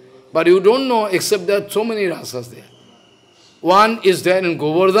 rasas. But you don't know, except there are so many rasas there. One is there in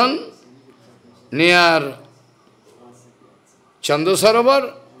Govardhan, near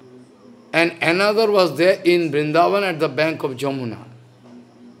Chandasarovar, and another was there in Vrindavan at the bank of Jamuna.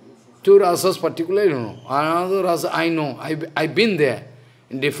 2 rasas particularly you know. Another rasa I know. I've been there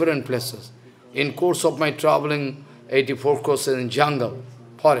in different places. in course of my traveling 84 courses in jungle,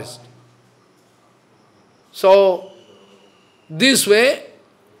 forest. So, this way,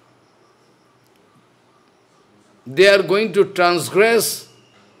 they are going to transgress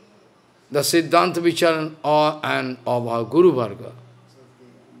the Siddhanta Vicharan and of our Guru Varga.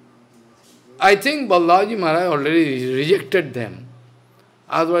 I think Balaji Maharaj already rejected them.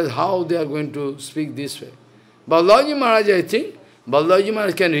 Otherwise, how they are going to speak this way? Balaji Maharaj, I think, Balaji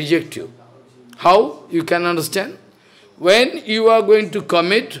Maharaj can reject you. How? You can understand? When you are going to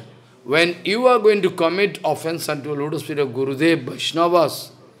commit offense unto the lotus feet of Gurudev,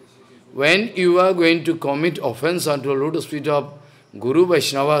 Vaishnavas, when you are going to commit offense unto the lotus feet of Guru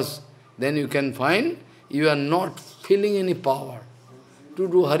Vaishnavas, then you can find you are not feeling any power to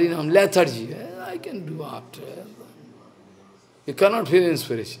do Harinam, lethargy. I can do after. You cannot feel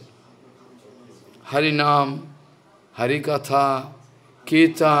inspiration. Harinam, Harikatha,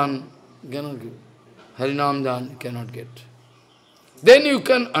 Kirtan, cannot give. Harinam Dan cannot get. Then you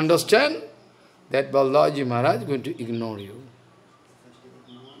can understand that Balaji Maharaj is going to ignore you.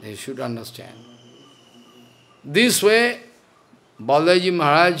 They should understand. This way, Balaji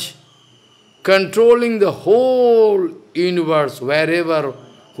Maharaj controlling the whole universe, wherever,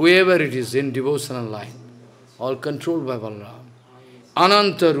 whoever it is in devotional line, all controlled by Balaram.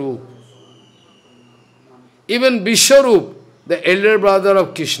 Anantarup. Even Vishwarup, the elder brother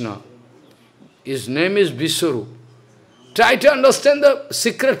of Krishna, his name is Vishwarup. Try to understand the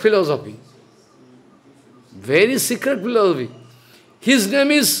secret philosophy. Very secret philosophy. His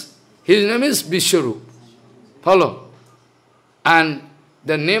name is Vishwarup. Follow. And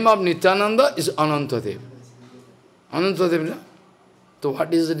the name of Nityananda is Anantadev. Anantadev, no? So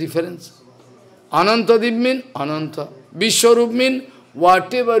what is the difference? Anantadev means Ananta. Vishwarup means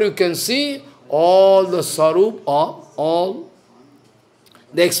whatever you can see, all the sarup of, all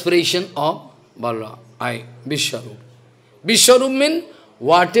the expression of Balaram. Vishwarup. Vishwarup means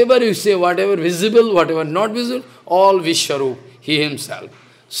whatever you say, whatever visible, whatever not visible, all Vishwarup, he himself.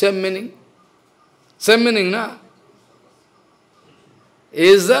 Same meaning. Same meaning, na?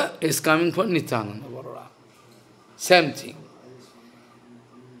 Is coming from Nityananda Balaram. Same thing.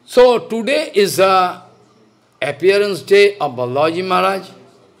 So today is the appearance day of Balaji Maharaj,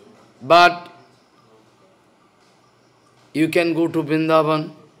 but you can go to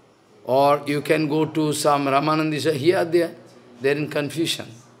Vrindavan, or you can go to some Ramanandisha, here they are in confusion.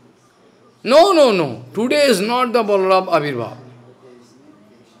 No. Today is not the Balaram Aavirbhav.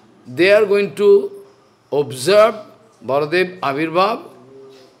 They are going to observe Baladev Aavirbhav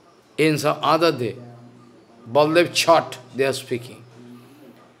in some other day. Baladev Chhat, they are speaking.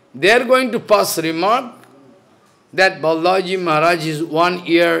 They are going to pass remark that Balaji Maharaj is 1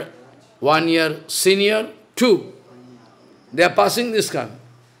 year senior, 2. They are passing this kind.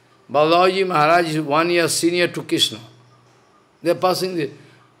 Balaji Maharaj is 1 year senior to Krishna. They are passing this.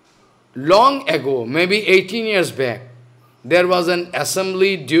 Long ago, maybe 18 years back, there was an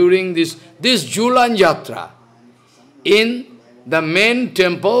assembly during this Julan Yatra in the main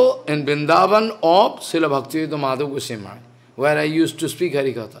temple in Vrindavan of Srila Bhaktivedanta Madhav Goswami Maharaj, where I used to speak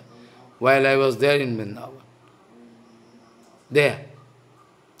Harikatha, while I was there in Vrindavan. There.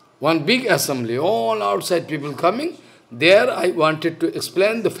 One big assembly, all outside people coming. There I wanted to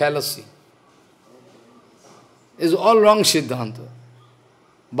explain the fallacy. It's all wrong Siddhanta.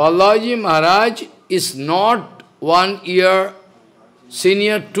 Balaji Maharaj is not 1 year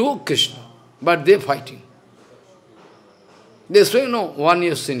senior to Krishna, but they are fighting. They say, no, 1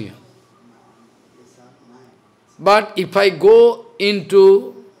 year senior. But if I go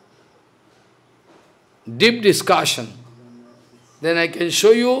into deep discussion, then I can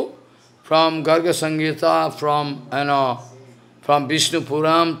show you from Garga Sangita, from Vishnu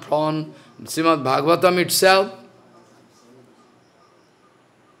Puram, from Srimad Bhagavatam itself.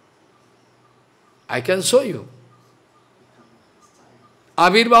 I can show you.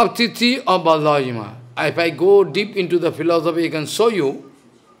 Aavirbhav Tithi of Baladev Maharaj. If I go deep into the philosophy, I can show you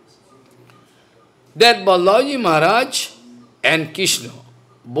that Baladev Maharaj and Krishna,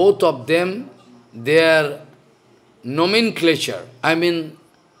 both of them, their nomenclature, I mean,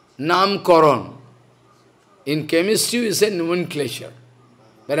 Namkaran. In chemistry, we say nomenclature.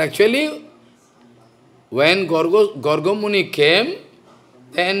 But actually, when Gorga Muni came,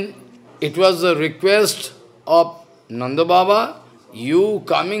 then it was the request of Nanda Baba, you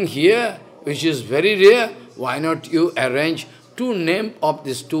coming here, which is very rare, why not you arrange 2 names of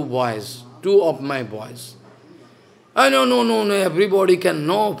these 2 boys, 2 of my boys. No, everybody can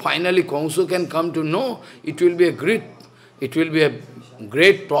know, finally Kongsu can come to know, it will be a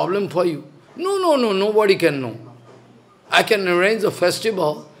great problem for you. No, nobody can know. I can arrange a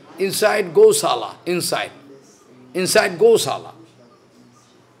festival, inside Gosala, inside Gosala.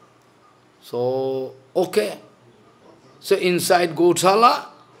 So, okay. So inside Gosala,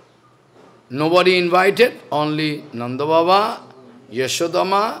 nobody invited, only Nanda Baba,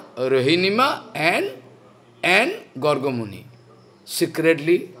 Yashodama, Rohinima and Gargamuni.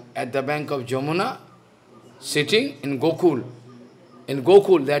 Secretly at the bank of Jamuna, sitting in Gokul. In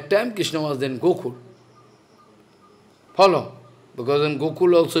Gokul, that time Krishna was then Gokul. Follow? Because in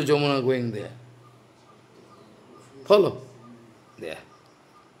Gokul also Jamuna going there. Follow? There.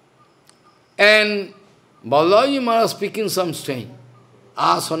 And Balaji Maharaj speaking some strange.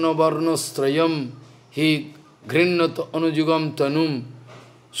 Asana varno strayam hi grinnato anujugam tanum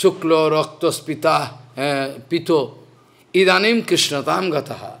shuklo rakto spita pito idanim krishnatam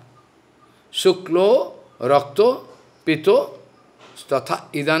gataha. Shuklo rakto pito tatha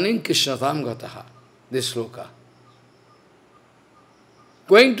idanim krishnatam gataha. This sloka.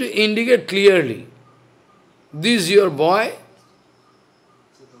 Going to indicate clearly, this your boy,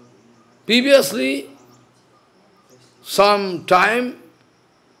 previously, some time,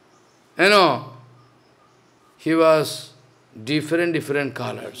 he was different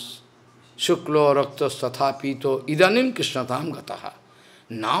colors. Shuklo, Raktas, Tatha, Pito, Idanim Krishnatam Gataha.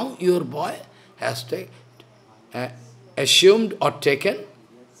 Now your boy has assumed or taken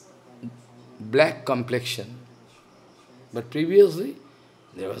black complexion. But previously,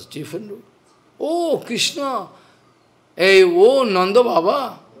 there was different. Oh, Krishna! Hey, oh, Nanda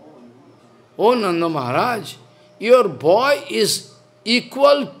Baba! Oh, Nanda Maharaj! Your boy is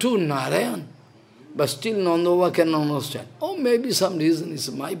equal to Narayan. But still Nanda Baba cannot understand. Oh, maybe some reason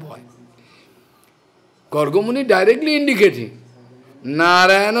is my boy. Gargamuni directly indicating,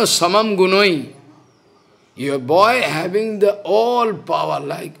 Narayana samam gunoi. Your boy having the all power,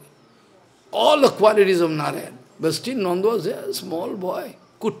 like all the qualities of Narayan. But still Nanda was a small boy,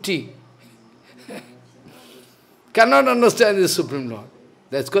 Kutti. Cannot understand the Supreme Lord.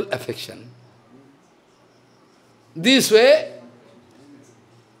 That's called affection. This way,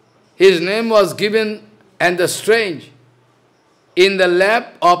 his name was given, and the strange, in the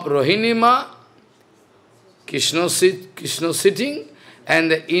lap of Rohinima, Krishna sitting,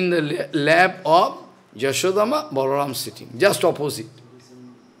 and in the lap of Yashodama, Balaram sitting, just opposite.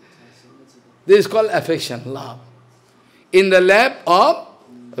 This is called affection, love. In the lap of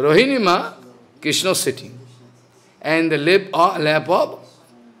Rohinima, Krishna sitting, and the lap of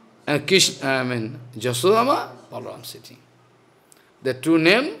Yashodama, Balaram sitting. The two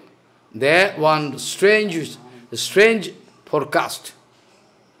names, there one strange forecast.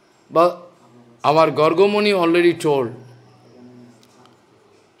 But our Gargamuni already told,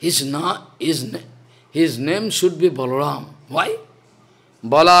 his name should be Balaram. Why?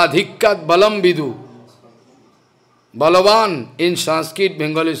 Baladhikkat balam vidu. Balavan, in Sanskrit,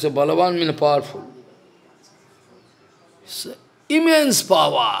 Bengali say Balavan means powerful. It's immense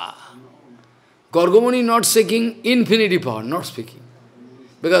power. Gargamuni not seeking infinity power, not speaking.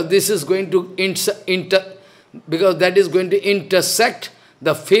 Because this is going to because that is going to intersect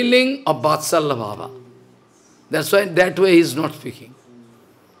the feeling of Vatsalya Bhava. That's why that way he is not speaking.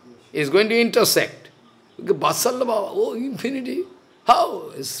 He is going to intersect. Because Vatsalya Bhava, oh, infinity. How?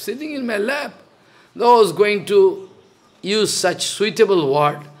 It's sitting in my lap. Those going to use such suitable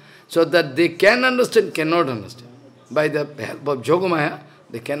word so that they can understand, cannot understand. By the help of Yogamaya,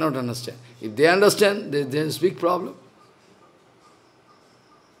 they cannot understand. If they understand, there is big problem.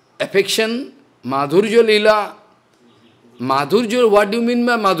 Affection, Madhurya Lila. Madhurya, what do you mean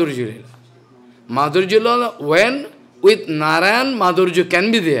by Madhurya Lila? Madhurya Lila, when with Narayan, Madhurya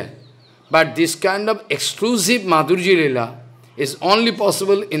can be there. But this kind of exclusive Madhurya Lila is only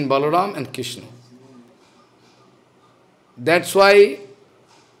possible in Balaram and Krishna. That's why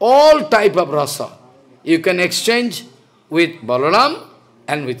all type of rasa you can exchange with Balaram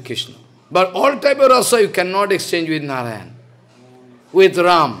and with Krishna. But all type of rasa you cannot exchange with Narayan, with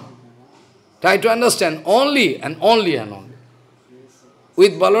Ram. Try to understand, only and only and only.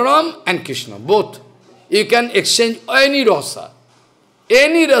 With Balaram and Krishna, both. You can exchange any rasa,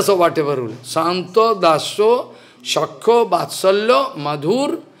 whatever rule. Santo, Daso, Shakho, Vatsalya,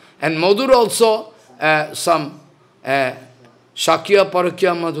 Madhur, and Madhur also some svakiya,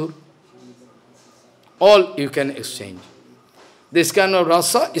 parakiya, Madhur. All you can exchange. This kind of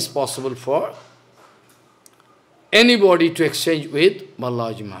rasa is possible for anybody to exchange with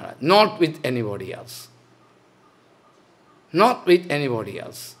Balaji Maharaj, not with anybody else. Not with anybody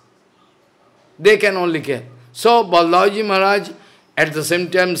else. They can only get. So Balaji Maharaj at the same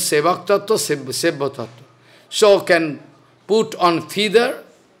time sevak tattva, sevya tattva. So can put on feather,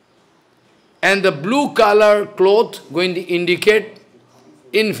 and the blue color cloth going to indicate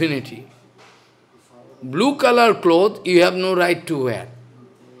infinity. Blue color cloth you have no right to wear.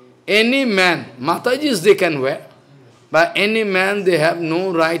 Any man, Matajis they can wear, but any man they have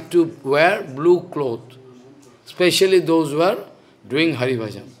no right to wear blue cloth, especially those who are doing Hari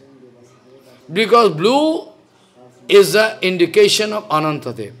Bhajan. Because blue is the indication of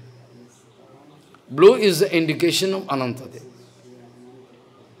Anantadev. Blue is the indication of Anantadev.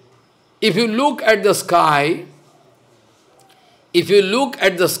 If you look at the sky,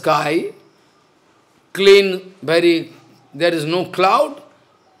 clean, there is no cloud,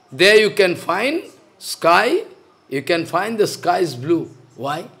 there you can find sky, you can find the sky is blue.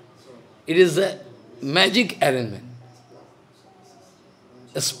 Why? It is a magic arrangement.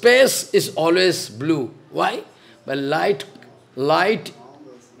 The space is always blue. Why? But light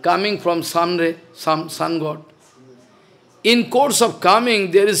coming from sun god. In course of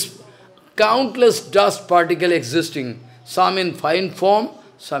coming, there is countless dust particles existing, some in fine form,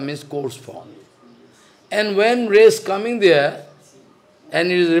 some in coarse form. And when rays coming there,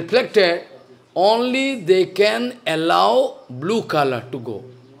 and it is reflected, only they can allow blue color to go.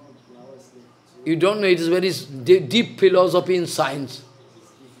 You don't know, it is very deep philosophy in science.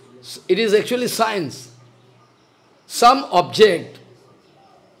 It is actually science. Some object,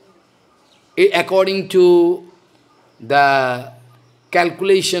 according to the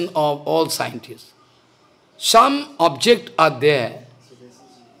calculation of all scientists, some object are there,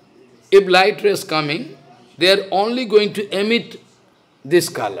 if light rays coming, they are only going to emit this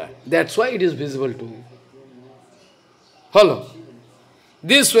color. That's why it is visible to you. Follow?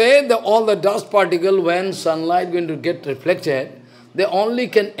 This way, all the dust particle, when sunlight going to get reflected, they only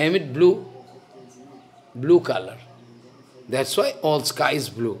can emit blue color. That's why all sky is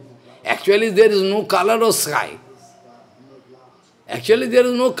blue. Actually, there is no color of sky. Actually, there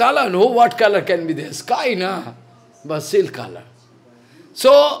is no color. No, what color can be there? Sky, na? But still color.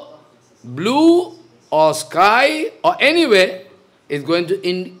 So, blue or sky or anyway, is going to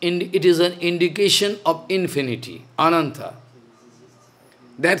it is an indication of infinity, Ananta.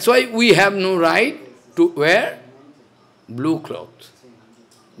 That's why we have no right to wear blue clothes.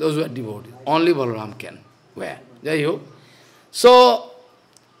 Those who are devotees. Only Balaram can wear. Jai Ho. So,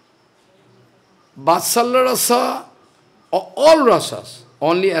 Vatsalya rasa or all rasas,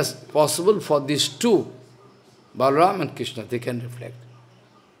 only as possible for these two, Balaram and Krishna, they can reflect.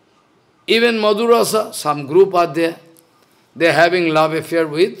 Even Madhurasa, some group are there, they are having love affair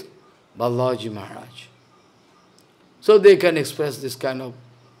with Balaji Maharaj. So they can express this kind of,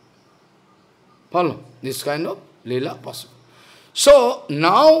 follow, this kind of lila possible. So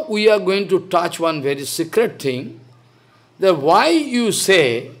now we are going to touch one very secret thing, that why you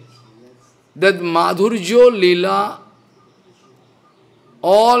say that Madhurjo Lila,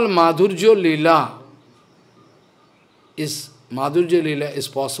 all Madhurjo Lila is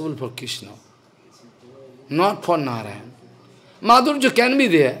possible for Krishna, not for Narayan. Madhurja can be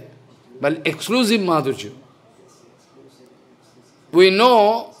there, but exclusive Madhurja. We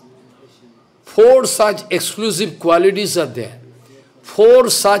know 4 such exclusive qualities are there. 4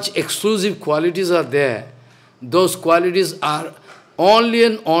 such exclusive qualities are there. Those qualities are only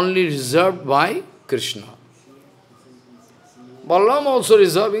and only reserved by Krishna. Balaram also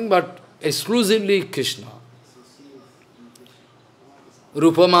reserving, but exclusively Krishna.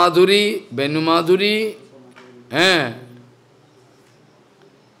 Rupa Madhuri, Benu Madhuri,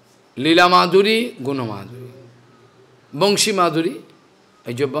 Lila Madhuri, Guna Madhuri. Bangshi Madhuri,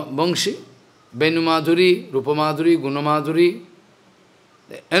 Bangshi, Benu Madhuri, Rupa Madhuri, Guna Madhuri,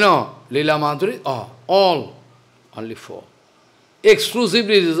 Lila Madhuri, all, only 4.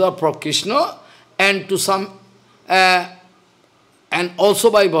 Exclusively reserved for Krishna and to some, and also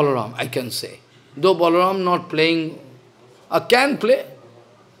by Balaram, I can say. Though Balaram not playing, can play,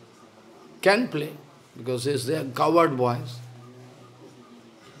 because they are coward boys.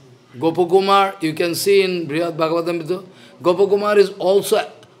 Gopakumar, you can see in Brihad Bhagavatamrita, Gopakumar is also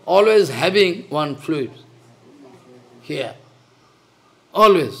always having one fluid here.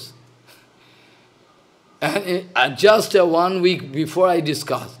 Always. And just 1 week before I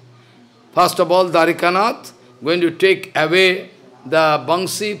discussed. First of all, Dwarikanath going to take away the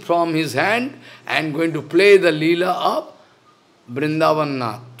Bangsi from his hand and going to play the Leela of Vrindavan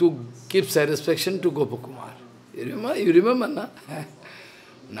Nath to give satisfaction to Gopakumar. You remember, na?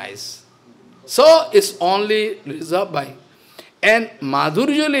 Nice. So, it's only reserved by. And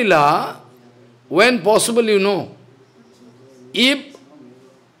Madhurya Leela, when possible, if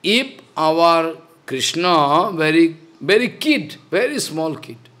our Krishna, very kid, very small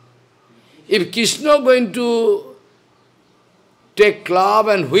kid, if Krishna going to take club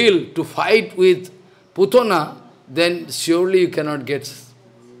and wheel to fight with Putana, then surely you cannot get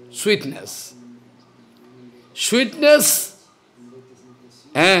Sweetness. Sweetness,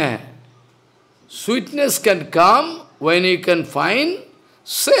 sweetness can come when you can find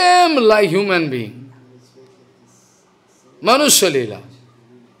same like human being. Manusya Leela.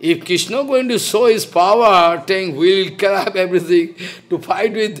 If Krishna going to show his power, saying we will grab everything to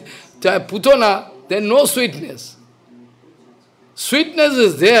fight with Putana, then no sweetness. Sweetness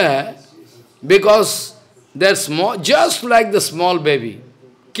is there because they're small, just like the small baby,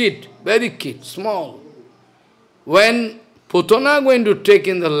 kid, very kid, small. When Putana going to take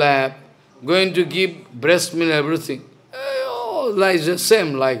in the lap, going to give breast milk, everything, like the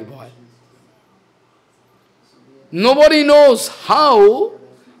same like boy. Nobody knows how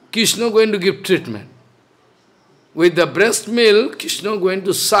Krishna going to give treatment. With the breast milk, Krishna going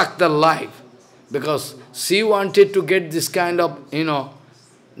to suck the life. Because she wanted to get this kind of,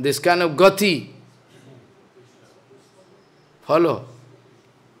 this kind of gati. Follow?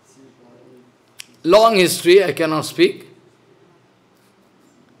 Long history, I cannot speak.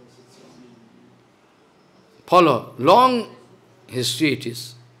 Follow? Long history it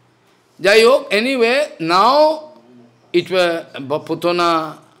is. Jayok, anyway, now it was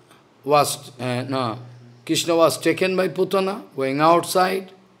Putana was, Krishna was taken by Putana, going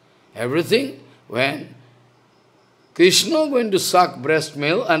outside, everything. When Krishna going to suck breast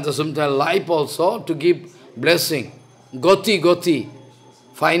milk and the same time life also to give blessing. Goti.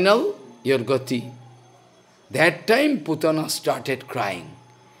 Final, your goti. That time Putana started crying.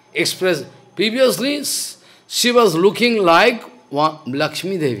 Previously, she was looking like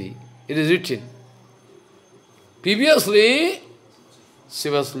Lakshmi Devi. It is written. Previously, she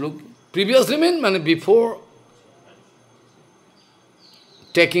was looking. Previously means before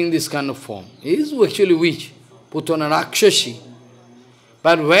taking this kind of form. He is actually witch, Putana Rakshashi.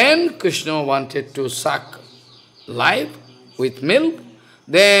 But when Krishna wanted to suck life with milk,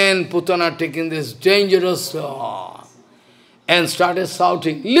 then Putana taking this dangerous and started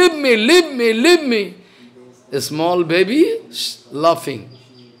shouting, "Leave me, leave me, leave me." A small baby laughing.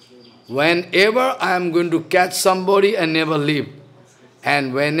 Whenever I am going to catch somebody, I never leave.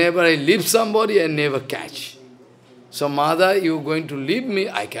 And whenever I leave somebody, I never catch. So, mother, you are going to leave me,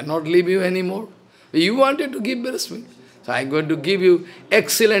 I cannot leave you anymore. You wanted to give breast milk. So, I am going to give you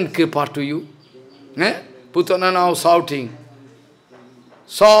excellent kripa to you. Putana now shouting.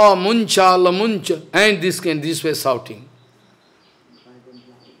 Sa muncha la muncha. And this way shouting.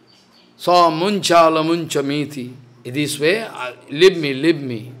 Sa muncha la muncha miti. This way, leave me, leave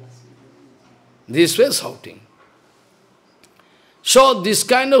me. This way shouting. So, this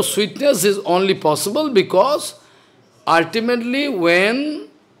kind of sweetness is only possible because ultimately, when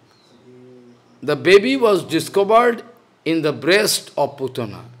the baby was discovered in the breast of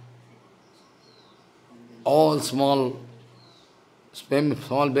Putana, all small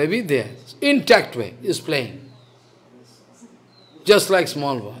baby there, intact way, is playing. Just like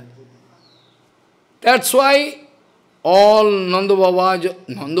small boy. That's why all Nanda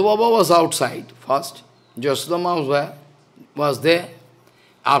Baba was outside first. Yasodama was there.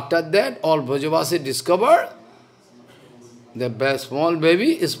 After that, all Brajavasi discovered the small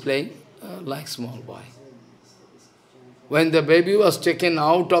baby is playing like small boy. When the baby was taken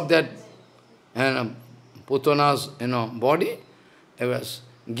out of that Putana's body, it was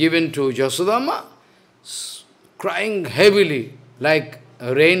given to Yasodama, crying heavily like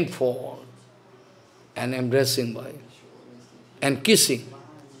rainfall, and embracing boy, and kissing.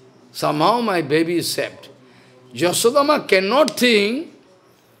 Somehow my baby is saved. Yasodama cannot think,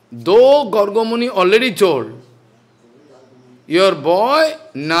 though Gargamuni already told, your boy,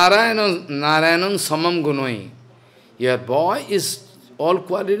 Narayanan Samam Gunoi. Your boy is all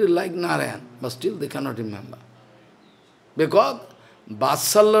quality like Narayan, but still they cannot remember. Because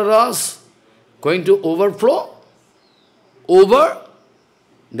Vatsalya ras going to overflow over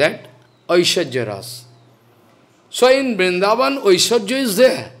that Aishwarya ras. So in Vrindavan, Aishwarya is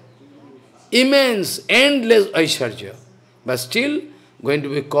there. Immense, endless Aishwarya. But still going to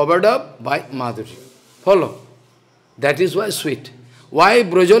be covered up by Madhuri. Follow? That is why sweet. Why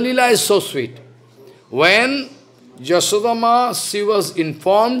Brajalila is so sweet? When Yasodama, she was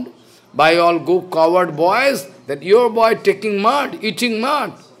informed by all covered boys that your boy taking mud, eating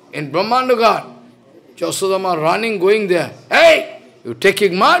mud in Brahmanagar. Yasodama running, going there. Hey, you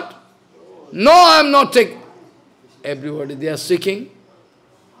taking mud? No, I am not taking. Everybody, they are speaking.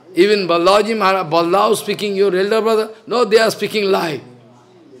 Even Balaji Maharaj, Baladev speaking, your elder brother. No, they are speaking lie.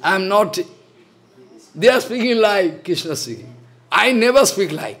 I am not. They are speaking lie, Krishna speaking. I never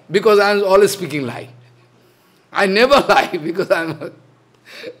speak lie, because I am always speaking lie. I never lie, because I am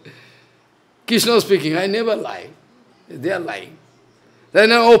Krishna speaking. I never lie. They are lying.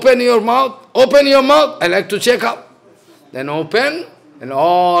 Then open your mouth, I like to check up. Then open, and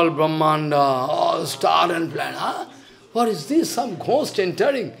all Brahmanda, all star and planet. Huh? What is this? Some ghost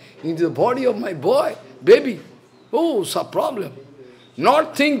entering into the body of my boy, baby. Oh, some problem.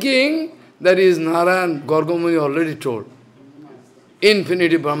 Not thinking that is Narayan, Gorgamuni already told.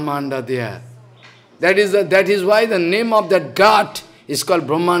 Infinity Brahmanda there. That is why the name of that god is called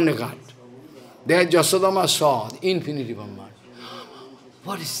Brahmanda god. There Jasodama saw the infinity Brahmanda.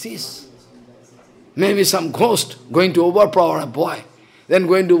 What is this? Maybe some ghost going to overpower a boy. Then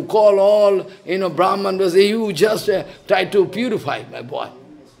going to call all, Brahmanas, you just try to purify my boy.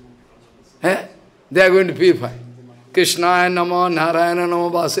 Eh? They are going to purify. Krishna Nama, Narayana Nama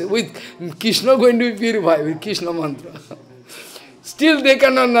Vase. With Krishna going to be purified, with Krishna mantra. Still they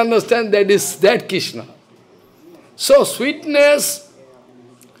cannot understand that is that Krishna. So sweetness,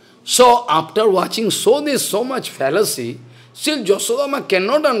 so after watching so much fallacy, still Yasodama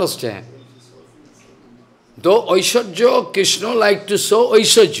cannot understand. Though Aishwarya, Krishna like to show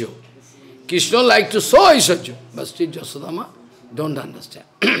Aishwarya. Krishna like to show Aishwarya. But still Yasodama don't understand.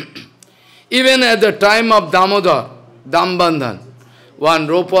 Even at the time of Damodar, Dambandhan, one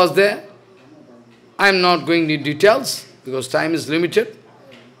rope was there. I am not going into details because time is limited.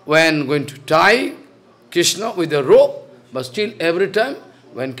 When going to tie Krishna with a rope, but still every time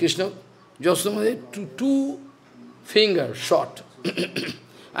when Krishna, Yasodama two fingers short.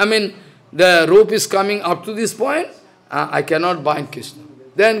 I mean, the rope is coming up to this point, I cannot bind Krishna.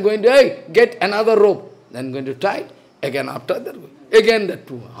 Then going to, hey, get another rope. Then going to tie it, again after that, again the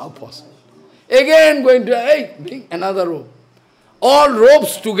two, how possible? Again going to, hey, bring another rope. All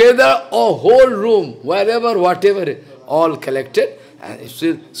ropes together, a whole room, wherever, whatever, all collected, and it's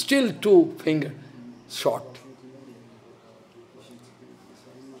still two fingers short.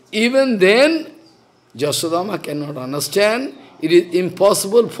 Even then, Yasodama cannot understand. It is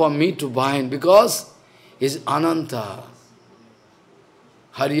impossible for me to bind because it is Ananta.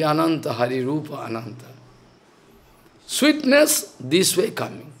 Hari Ananta, Hari Rupa Ananta. Sweetness, this way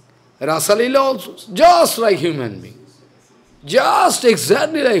coming. Rasalila also, just like human being. Just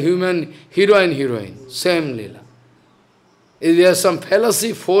exactly like human, heroine, same lila. If there is some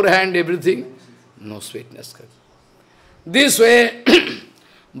fallacy, forehand, everything, no sweetness. This way,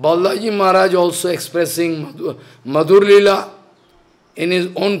 Balaji Maharaj also expressing Madhur Lila in his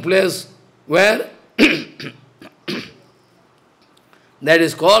own place, where that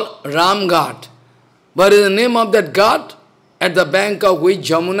is called Ram Ghat. What is the name of that ghat? At the bank of which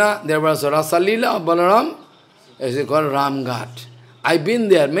Jamuna, there was a Rasalila of Balaram, it is called Ram Ghat. I've been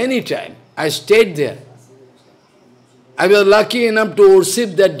there many times. I stayed there. I was lucky enough to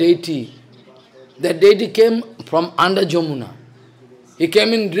worship that deity. That deity came from under Jamuna. He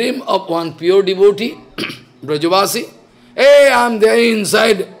came in dream of one pure devotee, Brajavasi. Hey, I'm there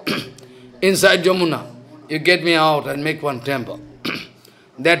inside, inside Jamuna. You get me out and make one temple.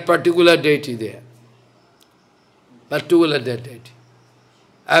 That particular deity there. Particular that deity.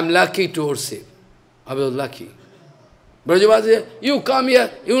 I'm lucky to worship. I was lucky. Brajavasi, you come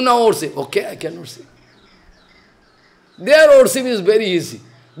here, you now worship. Okay, I can worship. Their worship is very easy.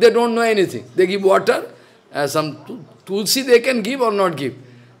 They don't know anything. They give water, some tulsi they can give or not give.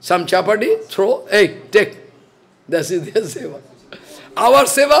 Some chapati, throw, hey, take. That is their seva. Our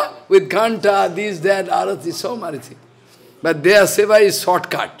seva with ghanta, this, that, arati, so many things. But their seva is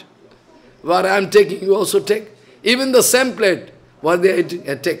shortcut. What I am taking, you also take. Even the same plate, what they are eating,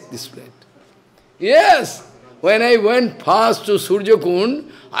 I take this plate. Yes, when I went past to Surya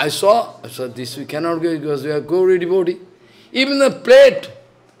Kund, I saw this we cannot go because we are Gauri devotee. Even the plate,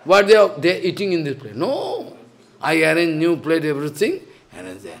 what they are eating in this plate. No, I arrange new plate, everything, and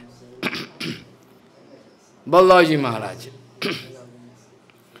it's there. Balaji Maharaj.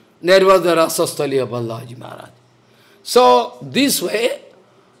 There was the rasastali of Balaji Maharaj. So, this way,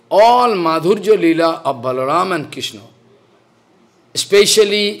 all Madhurya Leela of Balaram and Krishna,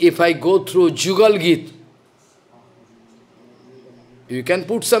 especially if I go through Jugal Git, you can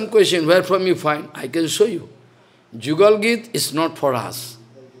put some question, where from you find? I can show you. Jugal Git is not for us,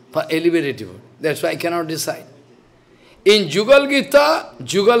 for elevated devotee. That's why I cannot decide. In Jugal Gita,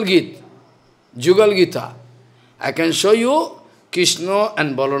 I can show you Krishna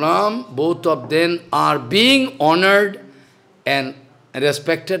and Balaram, both of them are being honored and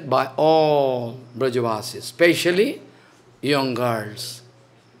respected by all Brajavasis, especially young girls.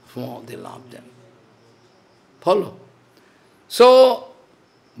 Oh, they love them. Follow. So,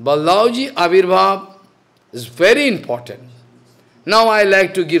 Baladev Aavirbhav is very important. Now I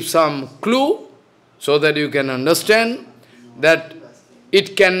like to give some clue so that you can understand that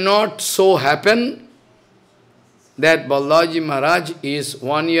it cannot so happen that Balaji Maharaj is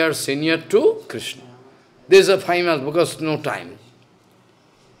 1 year senior to Krishna. This is a final, because no time.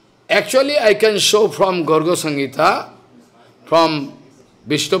 Actually, I can show from Gorga Sangita, from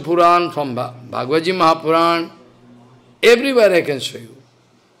Vishnu Puran, from Bhagavad Mahapuran, everywhere I can show you.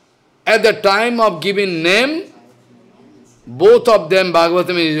 At the time of giving name, both of them,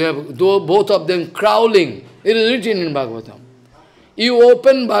 Bhagavatam, both of them crawling. It is written in Bhagavatam. You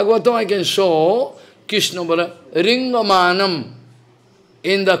open Bhagavatam, I can show Krishna Ringamanam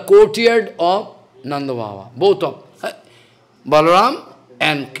in the courtyard of Nanda Baba. Both of Balaram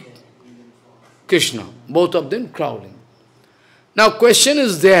and Krishna, both of them crawling. Now question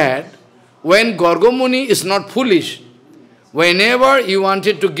is that, when Gorga Muni is not foolish, whenever you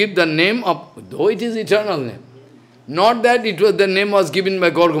wanted to give the name of, though it is eternal name, not that it was the name was given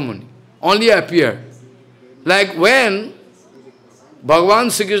by Gorga Muni, only appeared. Like when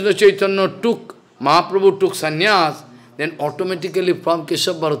Bhagavan Sri Krishna Chaitanya took, Mahaprabhu took sannyas, then automatically from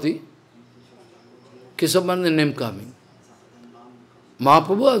Keshav Bharati, Keshav Bharati name coming.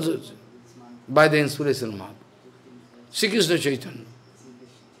 Mahaprabhu also, by the inspiration of Mahaprabhu. Sri Krishna Chaitanya.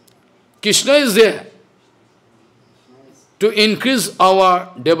 Krishna is there to increase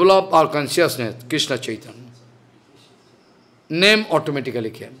develop our consciousness, Krishna Chaitanya. Name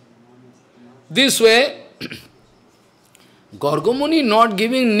automatically came. This way, Gorga Muni not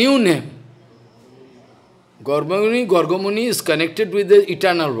giving new name. Gorga Muni is connected with the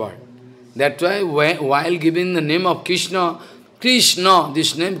eternal world. That's why while giving the name of Krishna, Krishna,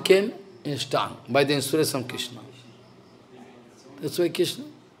 this name came in his tongue by the inspiration of Krishna. That's why Krishna.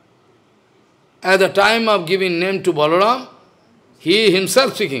 At the time of giving name to Balaram, he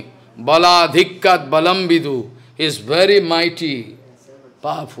himself speaking, Baladhikkat balam vidu, is very mighty,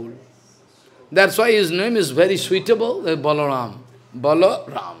 powerful. That's why his name is very suitable, Balaram.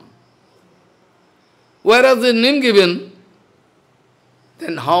 Balaram. Whereas the name given,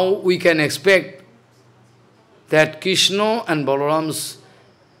 then how we can expect that Krishna and Balaram's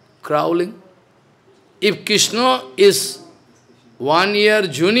crawling? If Krishna is 1 year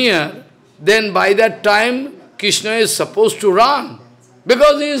junior, then by that time Krishna is supposed to run,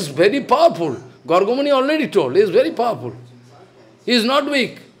 because he is very powerful. Gorga Muni already told, he is very powerful. He is not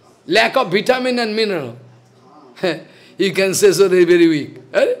weak. Lack of vitamin and mineral. You can say so, they are very weak.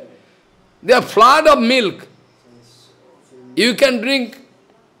 They are flood of milk. You can drink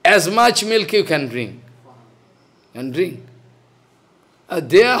as much milk you can drink.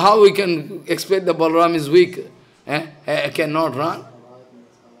 There how we can expect the Balaram is weak, cannot run.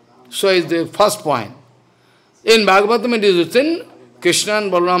 So is the first point. In Bhagavatam it is written, Krishna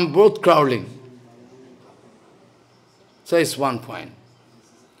and Balaram both crawling. So it's one point.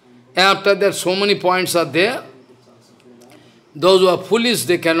 After that, so many points are there. Those who are foolish,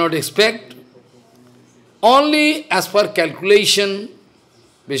 they cannot expect. Only as per calculation,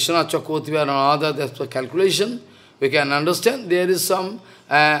 Vishwanath Chakravarti and others, as per calculation, we can understand there is some,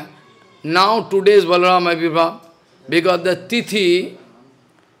 now today's Balaram Aavirbhav, because the Tithi,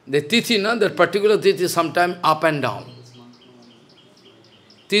 that particular Tithi is sometimes up and down.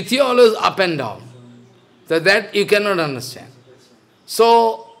 Tithi always up and down. So that you cannot understand.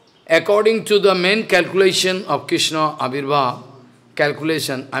 So, according to the main calculation of Krishna Aavirbhav,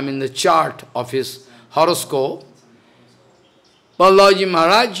 the chart of his horoscope, Balaji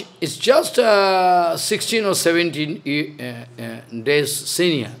Maharaj is just 16 or 17 days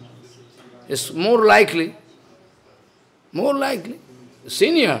senior. It's more likely,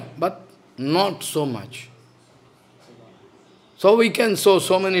 senior, but not so much. So we can show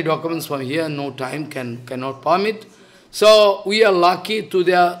so many documents from here, no time cannot permit. So we are lucky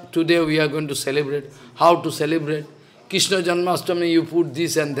today we are going to celebrate. How to celebrate? Krishna Janmashtami, you put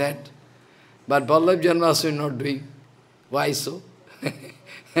this and that. But Baladev Janmashtami not doing. Why so?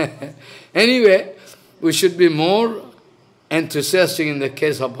 Anyway, we should be more enthusiastic in the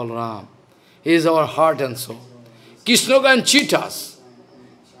case of Balaram. He is our heart and soul. Krishna can cheat us.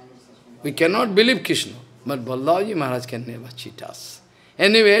 We cannot believe Krishna. But Balaji Maharaj can never cheat us.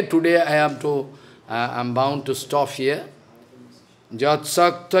 Anyway, today I am bound to stop here. Jat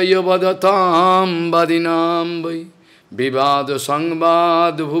saktaya vadatam vadinam vai vivada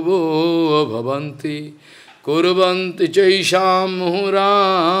sangvad bhuvo bhavanti kurvanti chaisham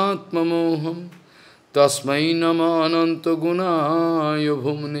muhuratma moham tasmai nama ananta gunaya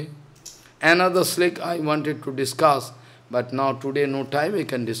bhumne. Another slick I wanted to discuss, but now today no time, we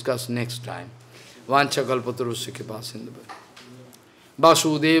can discuss next time. Vancha kalpatarusya kripa sindhu.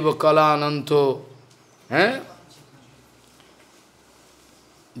 Vasudeva kala ananto.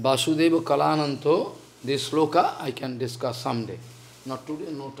 Vasudeva kala ananto. This sloka I can discuss someday. Not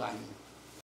today, no time.